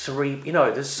cerebral. You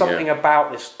know, there's something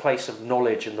about this place of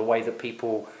knowledge and the way that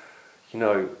people, you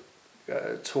know,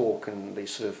 talk, and the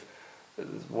sort of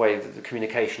way that the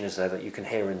communication is there that you can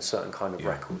hear in certain kind of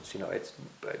records. You know,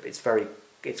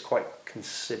 it's quite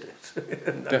considered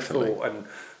and definitely. Thought, and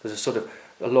there's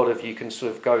a lot of you can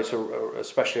sort of go to,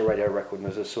 especially a radio record, and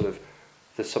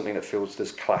there's something that feels,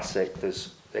 there's classic,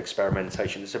 there's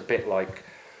experimentation. It's a bit like,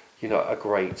 you know, a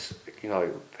great, you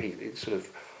know,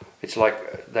 it's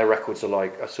like their records are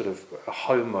like a sort of a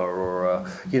Homer or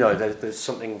a, you know, there's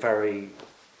something very,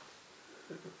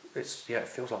 it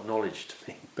feels like knowledge to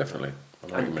me. Definitely.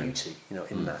 And beauty, you know,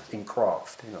 in that, in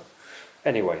craft, you know.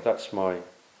 Anyway, that's my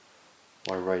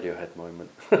Radiohead moment.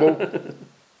 Well,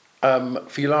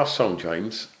 for your last song,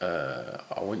 James,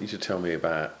 I want you to tell me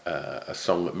about a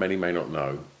song that many may not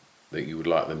know that you would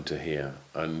like them to hear.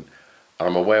 And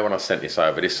I'm aware when I sent this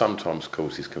over, this sometimes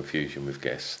causes confusion with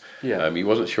guests. Yeah. He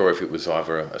wasn't sure if it was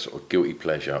either a sort of guilty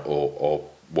pleasure or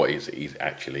what is he's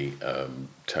actually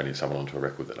turning someone onto a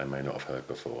record that they may not have heard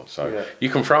before. So you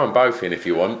can throw them both in if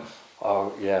you want.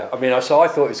 Oh, yeah. I mean, so I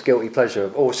thought it was guilty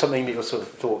pleasure, or something that you sort of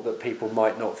thought that people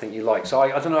might not think you like. So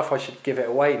I don't know if I should give it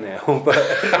away now,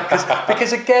 but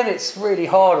because again, it's really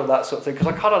hard on that sort of thing, because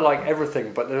I kind of like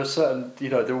everything, but there are certain, you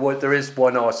know, there is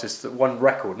one artist, one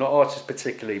record, not artist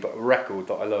particularly, but a record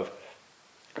that I love,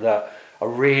 that I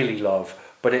really love,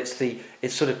 but it's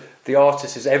sort of, the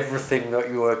artist is everything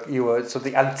that you were sort of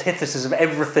the antithesis of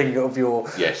everything of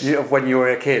of when you were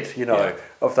a kid, you know,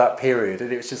 of that period.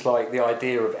 And it was just like the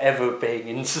idea of ever being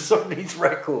into somebody's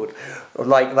record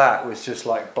like that was just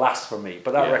like blasphemy.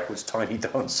 But that record's Tiny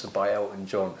Dancer by Elton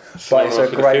John. But it's a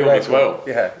great record as well.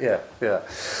 Yeah.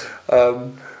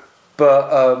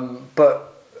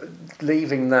 But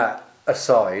leaving that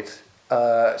aside,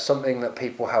 something that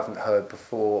people haven't heard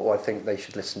before, or I think they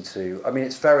should listen to. I mean,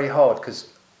 it's very hard because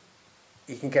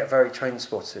you can get very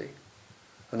train-spotty,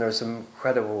 and there are some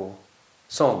incredible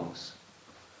songs.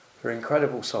 There are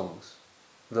incredible songs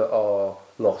that are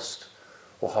lost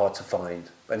or hard to find,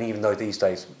 and even though these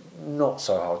days not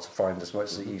so hard to find as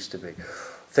much as it used to be,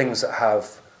 things that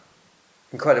have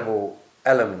incredible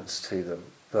elements to them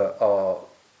that are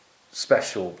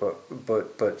special, but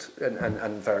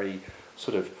very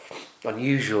sort of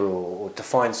unusual, or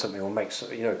define something, or make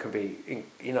something, you know, can be,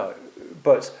 you know,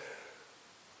 but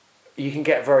you can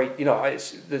get very, you know,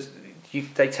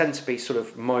 they tend to be sort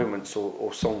of moments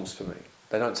or songs for me.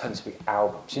 They don't tend to be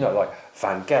albums. You know, like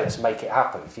Vangelis, Make It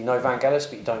Happen. If you know Vangelis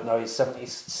but you don't know his 70s,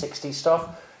 60s stuff,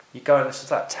 you go and listen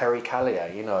to that. Terry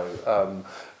Callier, you know,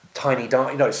 Tiny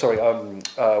Dance, you know, sorry,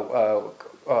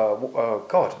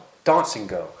 Dancing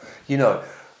Girl, you know,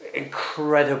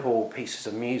 incredible pieces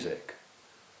of music.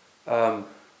 And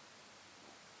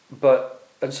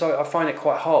so I find it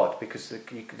quite hard because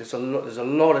there's a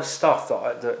lot of stuff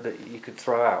that you could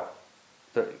throw out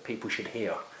that people should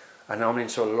hear, and I'm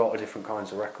into a lot of different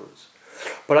kinds of records.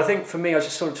 But I think for me, I was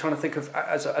just sort of trying to think of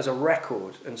as a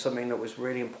record and something that was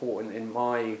really important in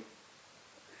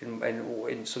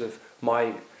sort of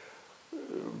my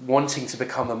wanting to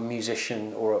become a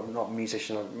musician, or not a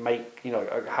musician, or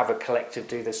have a collective,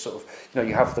 do this sort of,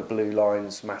 you have the Blue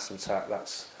Lines, Massive Attack,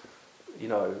 that's,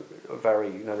 very,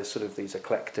 there's sort of these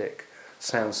eclectic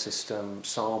sound system,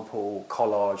 sample,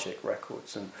 collagic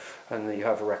records, and then you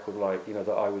have a record like, that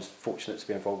I was fortunate to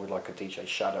be involved with, like a DJ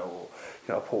Shadow,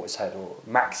 or, a Portishead, or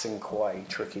Max and Quay,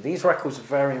 Tricky. These records are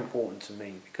very important to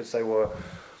me because they were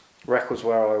records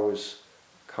where I was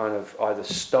kind of either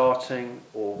starting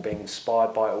or being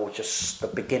inspired by, or just the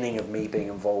beginning of me being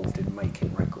involved in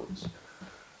making records.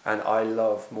 And I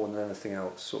love more than anything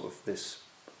else sort of these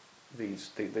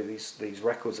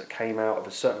records that came out of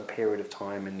a certain period of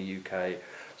time in the UK,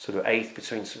 sort of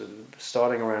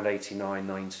starting around 89,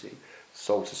 90,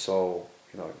 Soul to Soul,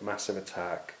 Massive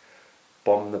Attack,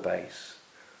 Bomb the Bass,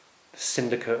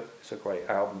 Syndicate is a great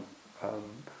album,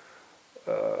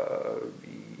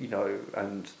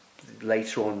 and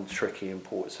later on Tricky and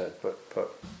Portishead, but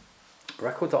a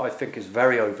record that I think is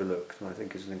very overlooked, and I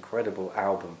think is an incredible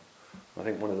album. I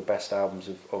think one of the best albums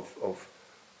of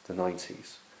the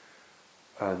 90s,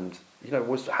 and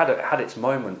had its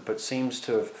moment, but seems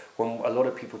to have, when a lot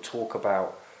of people talk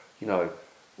about,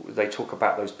 they talk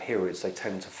about those periods, they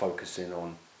tend to focus in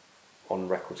on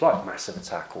records like Massive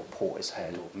Attack or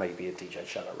Portishead, or maybe a DJ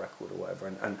Shadow record or whatever,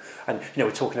 and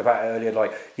we're talking about earlier,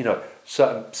 like,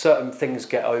 certain things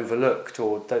get overlooked,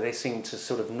 or they seem to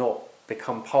sort of not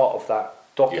become part of that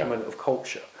document of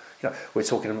culture. We're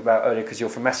talking about earlier, because you're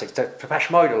from Essex, Depeche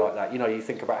Mode are like that. You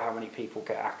think about how many people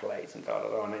get accolades and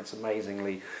and it's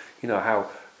amazingly,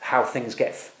 how things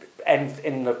get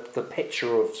in the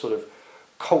picture of sort of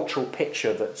cultural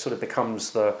picture that sort of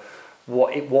becomes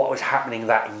what was happening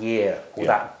that year or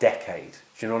that decade.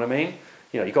 Do you know what I mean?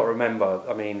 You've got to remember,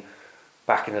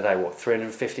 back in the day,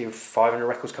 350, 500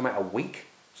 records come out a week?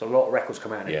 So a lot of records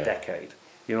come out in a decade.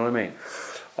 You know what I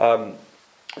mean?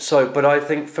 But I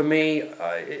think for me,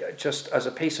 just as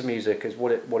a piece of music, is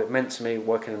what it meant to me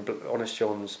working in Honest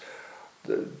John's,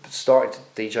 started to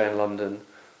DJ in London,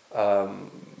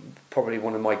 probably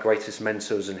one of my greatest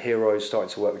mentors and heroes, started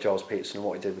to work with Giles Peterson and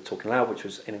what he did with Talking Loud, which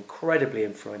was an incredibly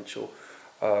influential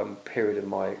period in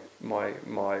my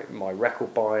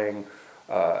record buying.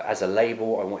 As a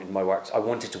label, I wanted Mowax. I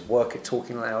wanted to work at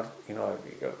Talking Loud. I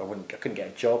couldn't get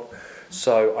a job,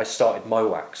 so I started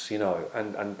Mowax.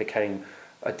 And became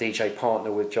a DJ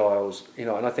partner with Giles. And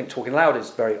I think Talking Loud is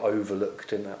very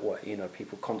overlooked in that way.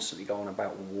 People constantly go on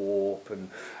about Warp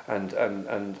and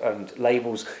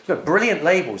labels. Brilliant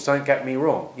labels. Don't get me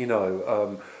wrong.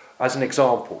 As an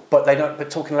example, but they don't.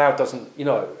 But Talking Loud doesn't.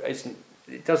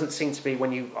 It doesn't seem to be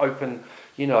when you open.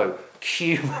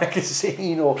 Q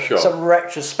magazine or some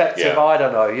retrospective, I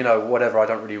don't know, whatever, I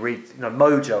don't really read,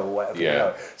 Mojo or whatever,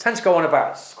 it tends to go on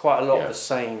about quite a lot of the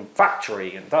same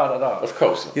factory and da-da-da. Of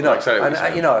course. And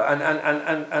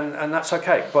that's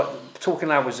okay. But Talking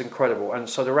Loud was incredible. And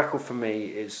so the record for me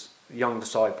is Young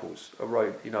Disciples,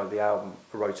 the album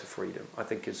A Road to Freedom, I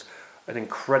think is an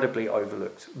incredibly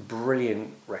overlooked,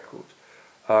 brilliant record.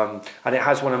 And it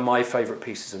has one of my favourite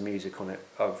pieces of music on it.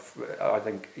 I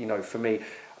think, for me,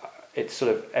 it's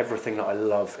sort of everything that I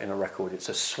love in a record. It's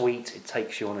a suite, it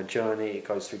takes you on a journey, it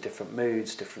goes through different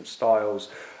moods, different styles,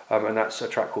 and that's a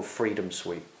track called Freedom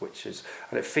Suite,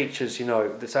 and it features,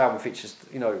 this album features,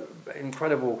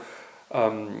 incredible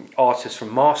artists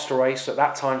from Master Race at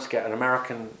that time, to get an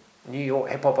American, New York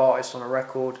hip-hop artist on a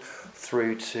record,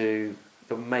 through to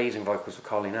the amazing vocals of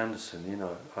Carleen Anderson,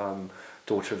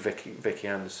 daughter of Vicky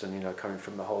Anderson, coming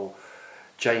from the whole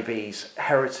JB's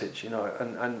heritage,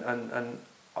 and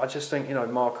I just think,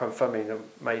 Marco and Femi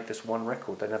made this one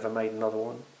record. They never made another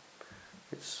one.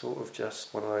 It's sort of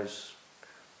just one of those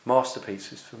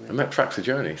masterpieces for me. And that track's a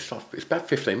journey. It's about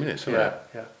 15 minutes, isn't it?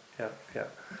 Yeah.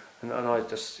 And I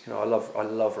just, I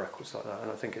love records like that.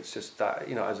 And I think it's just that,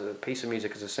 as a piece of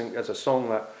music, as a song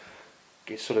that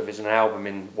it sort of is an album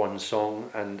in one song,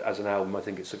 and as an album, I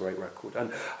think it's a great record.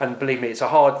 And believe me, it's a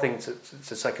hard thing to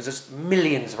say, because there's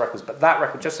millions of records, but that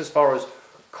record, just as far as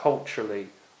culturally,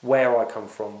 where I come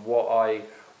from, what I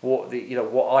what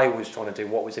I was trying to do,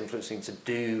 what was influencing to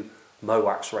do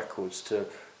Mowax Records, to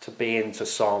be into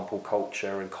sample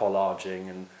culture and collaging,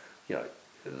 and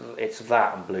it's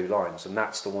that and Blue Lines, and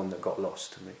that's the one that got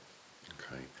lost to me.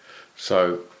 Okay,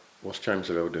 so what's James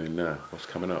Lavelle doing now? What's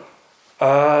coming up?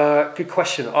 Good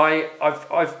question.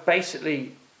 I've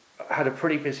basically had a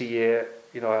pretty busy year.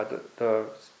 I had the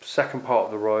second part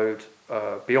of The Road.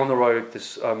 Beyond the Road,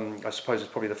 this I suppose is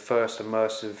probably the first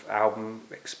immersive album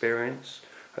experience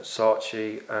at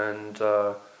Saatchi, and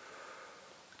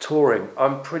touring.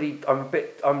 I'm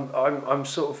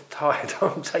sort of tired.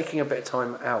 I'm taking a bit of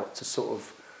time out to sort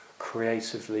of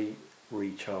creatively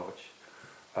recharge.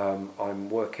 I'm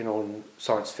working on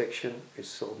science fiction.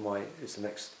 It's the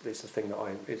thing that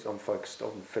I'm focused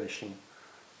on finishing.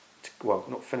 Well,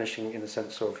 not finishing in the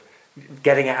sense of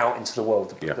getting it out into the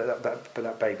world. Yeah. But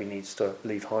that baby needs to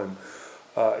leave home.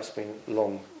 It's been a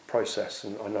long process,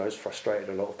 and I know it's frustrated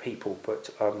a lot of people, but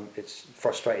it's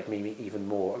frustrated me even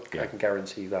more. I can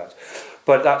guarantee that.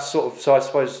 But that's so I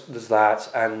suppose there's that,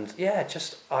 and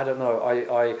I don't know.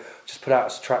 I just put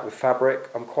out a track with Fabric.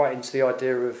 I'm quite into the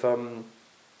idea of.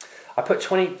 I put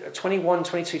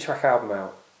 22 track album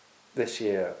out this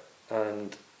year,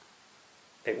 and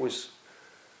it was.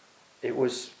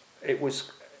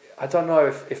 I don't know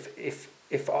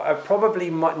if I probably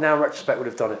might now in retrospect would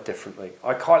have done it differently.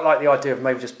 I quite like the idea of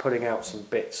maybe just putting out some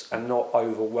bits and not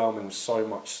overwhelming with so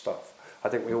much stuff. I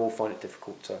think we all find it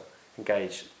difficult to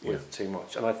engage with too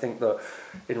much, and I think that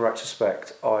in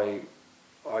retrospect, I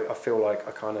feel like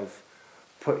I kind of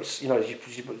put you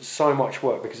put so much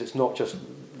work, because it's not just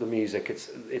the music,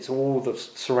 it's all the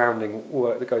surrounding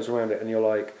work that goes around it, and you're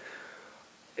like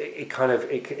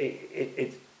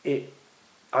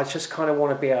I just kind of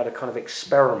want to be able to kind of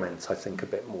experiment, I think, a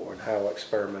bit more, and how I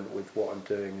experiment with what I'm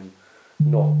doing, and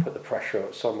not put the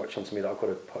pressure so much onto me that I've got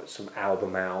to put some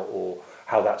album out, or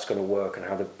how that's going to work, and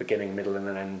how the beginning, middle, and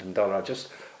an end and done. I just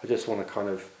want to kind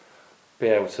of be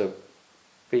able to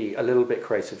be a little bit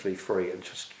creatively free and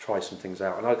just try some things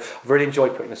out. And I've really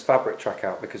enjoyed putting this Fabric track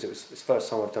out, because it's the first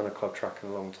time I've done a club track in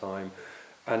a long time,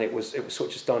 and it was sort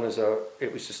of just done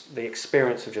it was just the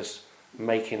experience of just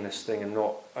making this thing and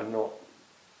not.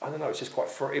 I don't know. It's just quite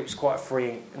free. It was quite a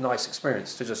freeing, nice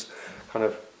experience to just kind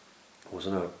of. It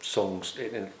wasn't a song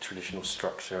in a traditional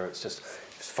structure. It's just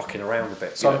fucking around a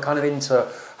bit. So I'm kind of into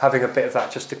having a bit of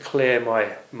that just to clear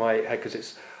my head,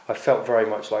 because I felt very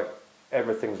much like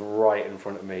everything's right in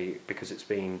front of me, because it's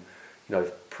been,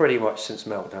 pretty much since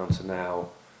Meltdown to now,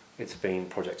 it's been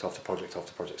project after project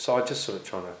after project. So I'm just sort of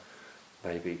trying to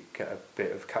maybe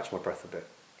catch my breath a bit,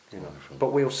 Wonderful.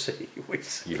 But we'll see.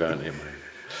 You've earned it, mate.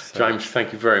 James,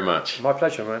 thank you very much. My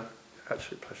pleasure, man.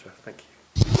 Absolute pleasure. Thank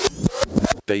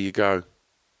you. There you go.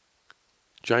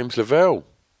 James Lavelle.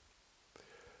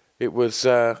 It was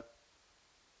a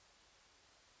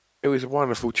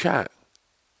wonderful chat.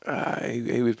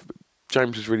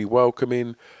 James was really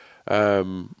welcoming.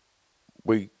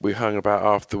 We hung about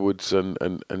afterwards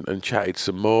and chatted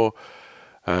some more.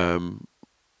 And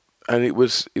it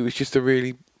was just a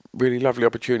really, really lovely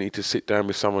opportunity to sit down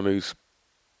with someone whose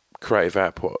creative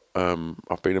output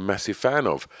I've been a massive fan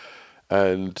of,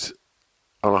 and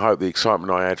I hope the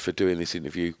excitement I had for doing this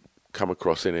interview come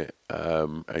across in it,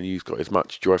 and you've got as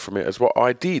much joy from it as what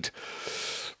I did.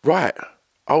 Right,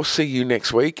 I'll see you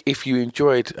next week. If you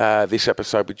enjoyed this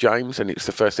episode with James, and it's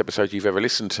the first episode you've ever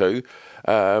listened to,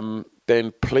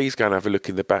 then please go and have a look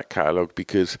in the back catalogue,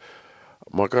 because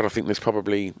my God, I think there's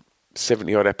probably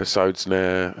 70 odd episodes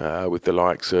now with the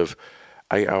likes of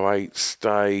 808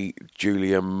 State,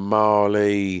 Julian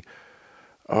Marley,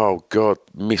 oh God,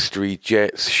 Mystery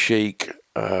Jets, Chic,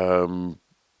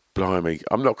 blimey.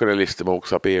 I'm not going to list them all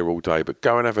because I'll be here all day, but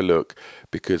go and have a look,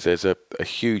 because there's a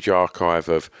huge archive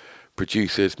of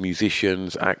producers,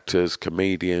 musicians, actors,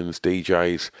 comedians,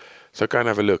 DJs. So go and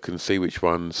have a look and see which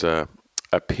ones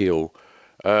appeal.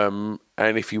 And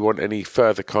if you want any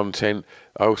further content,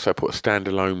 I also put a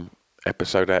standalone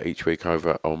episode out each week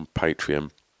over on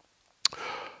Patreon.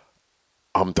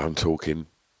 I'm done talking.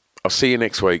 I'll see you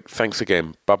next week. Thanks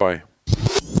again. Bye-bye.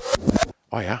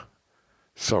 Oh, yeah?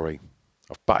 Sorry.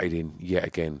 I've butted in yet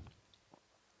again.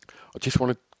 I just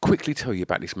want to quickly tell you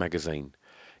about this magazine.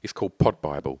 It's called Pod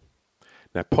Bible.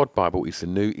 Now, Pod Bible is the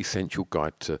new essential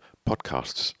guide to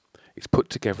podcasts. It's put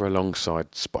together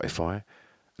alongside Spotify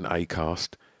and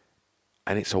Acast,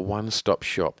 and it's a one-stop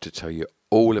shop to tell you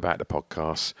all about the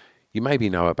podcasts you maybe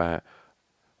know about,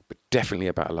 but definitely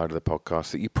about a load of the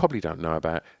podcasts that you probably don't know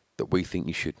about that we think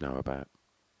you should know about.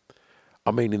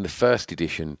 I mean, in the first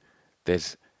edition,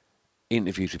 there's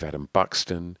interviews with Adam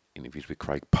Buxton, interviews with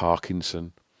Craig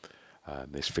Parkinson,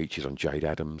 there's features on Jade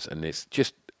Adams, and there's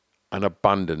just an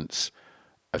abundance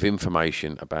of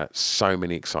information about so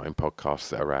many exciting podcasts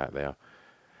that are out there.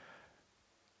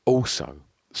 Also,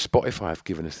 Spotify have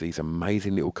given us these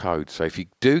amazing little codes. So if you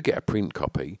do get a print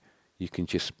copy, you can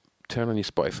just turn on your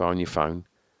Spotify on your phone,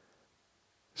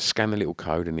 scan the little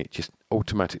code, and it just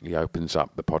automatically opens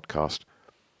up the podcast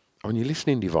on your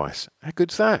listening device. How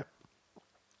good's that?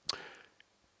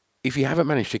 If you haven't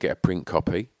managed to get a print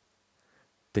copy,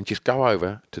 then just go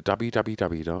over to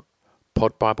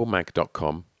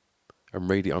www.podbiblemag.com and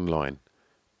read it online,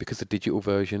 because the digital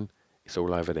version is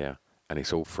all over there and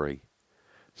it's all free.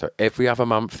 So every other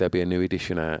month there'll be a new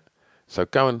edition out. So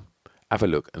go and have a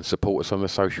look and support us on the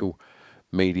social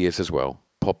medias as well.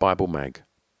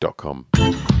 podbiblemag.com.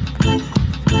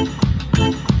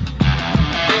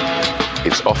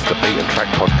 It's Off the Beaten Track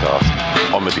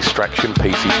podcast on the Distraction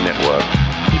Pieces Network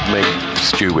with me,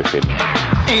 Stu Whiffen.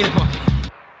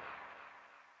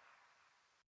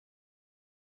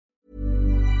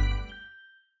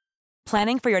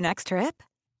 Planning for your next trip?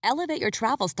 Elevate your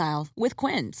travel style with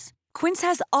Quince. Quince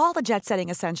has all the jet-setting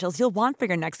essentials you'll want for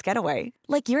your next getaway,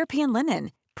 like European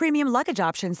linen, premium luggage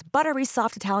options, buttery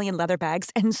soft Italian leather bags,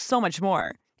 and so much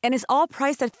more. And is all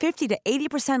priced at 50 to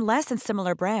 80% less than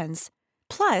similar brands.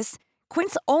 Plus,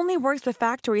 Quince only works with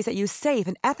factories that use safe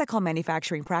and ethical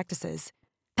manufacturing practices.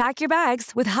 Pack your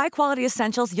bags with high-quality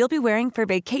essentials you'll be wearing for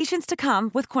vacations to come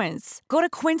with Quince. Go to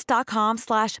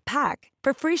quince.com/pack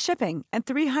for free shipping and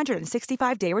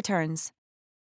 365-day returns.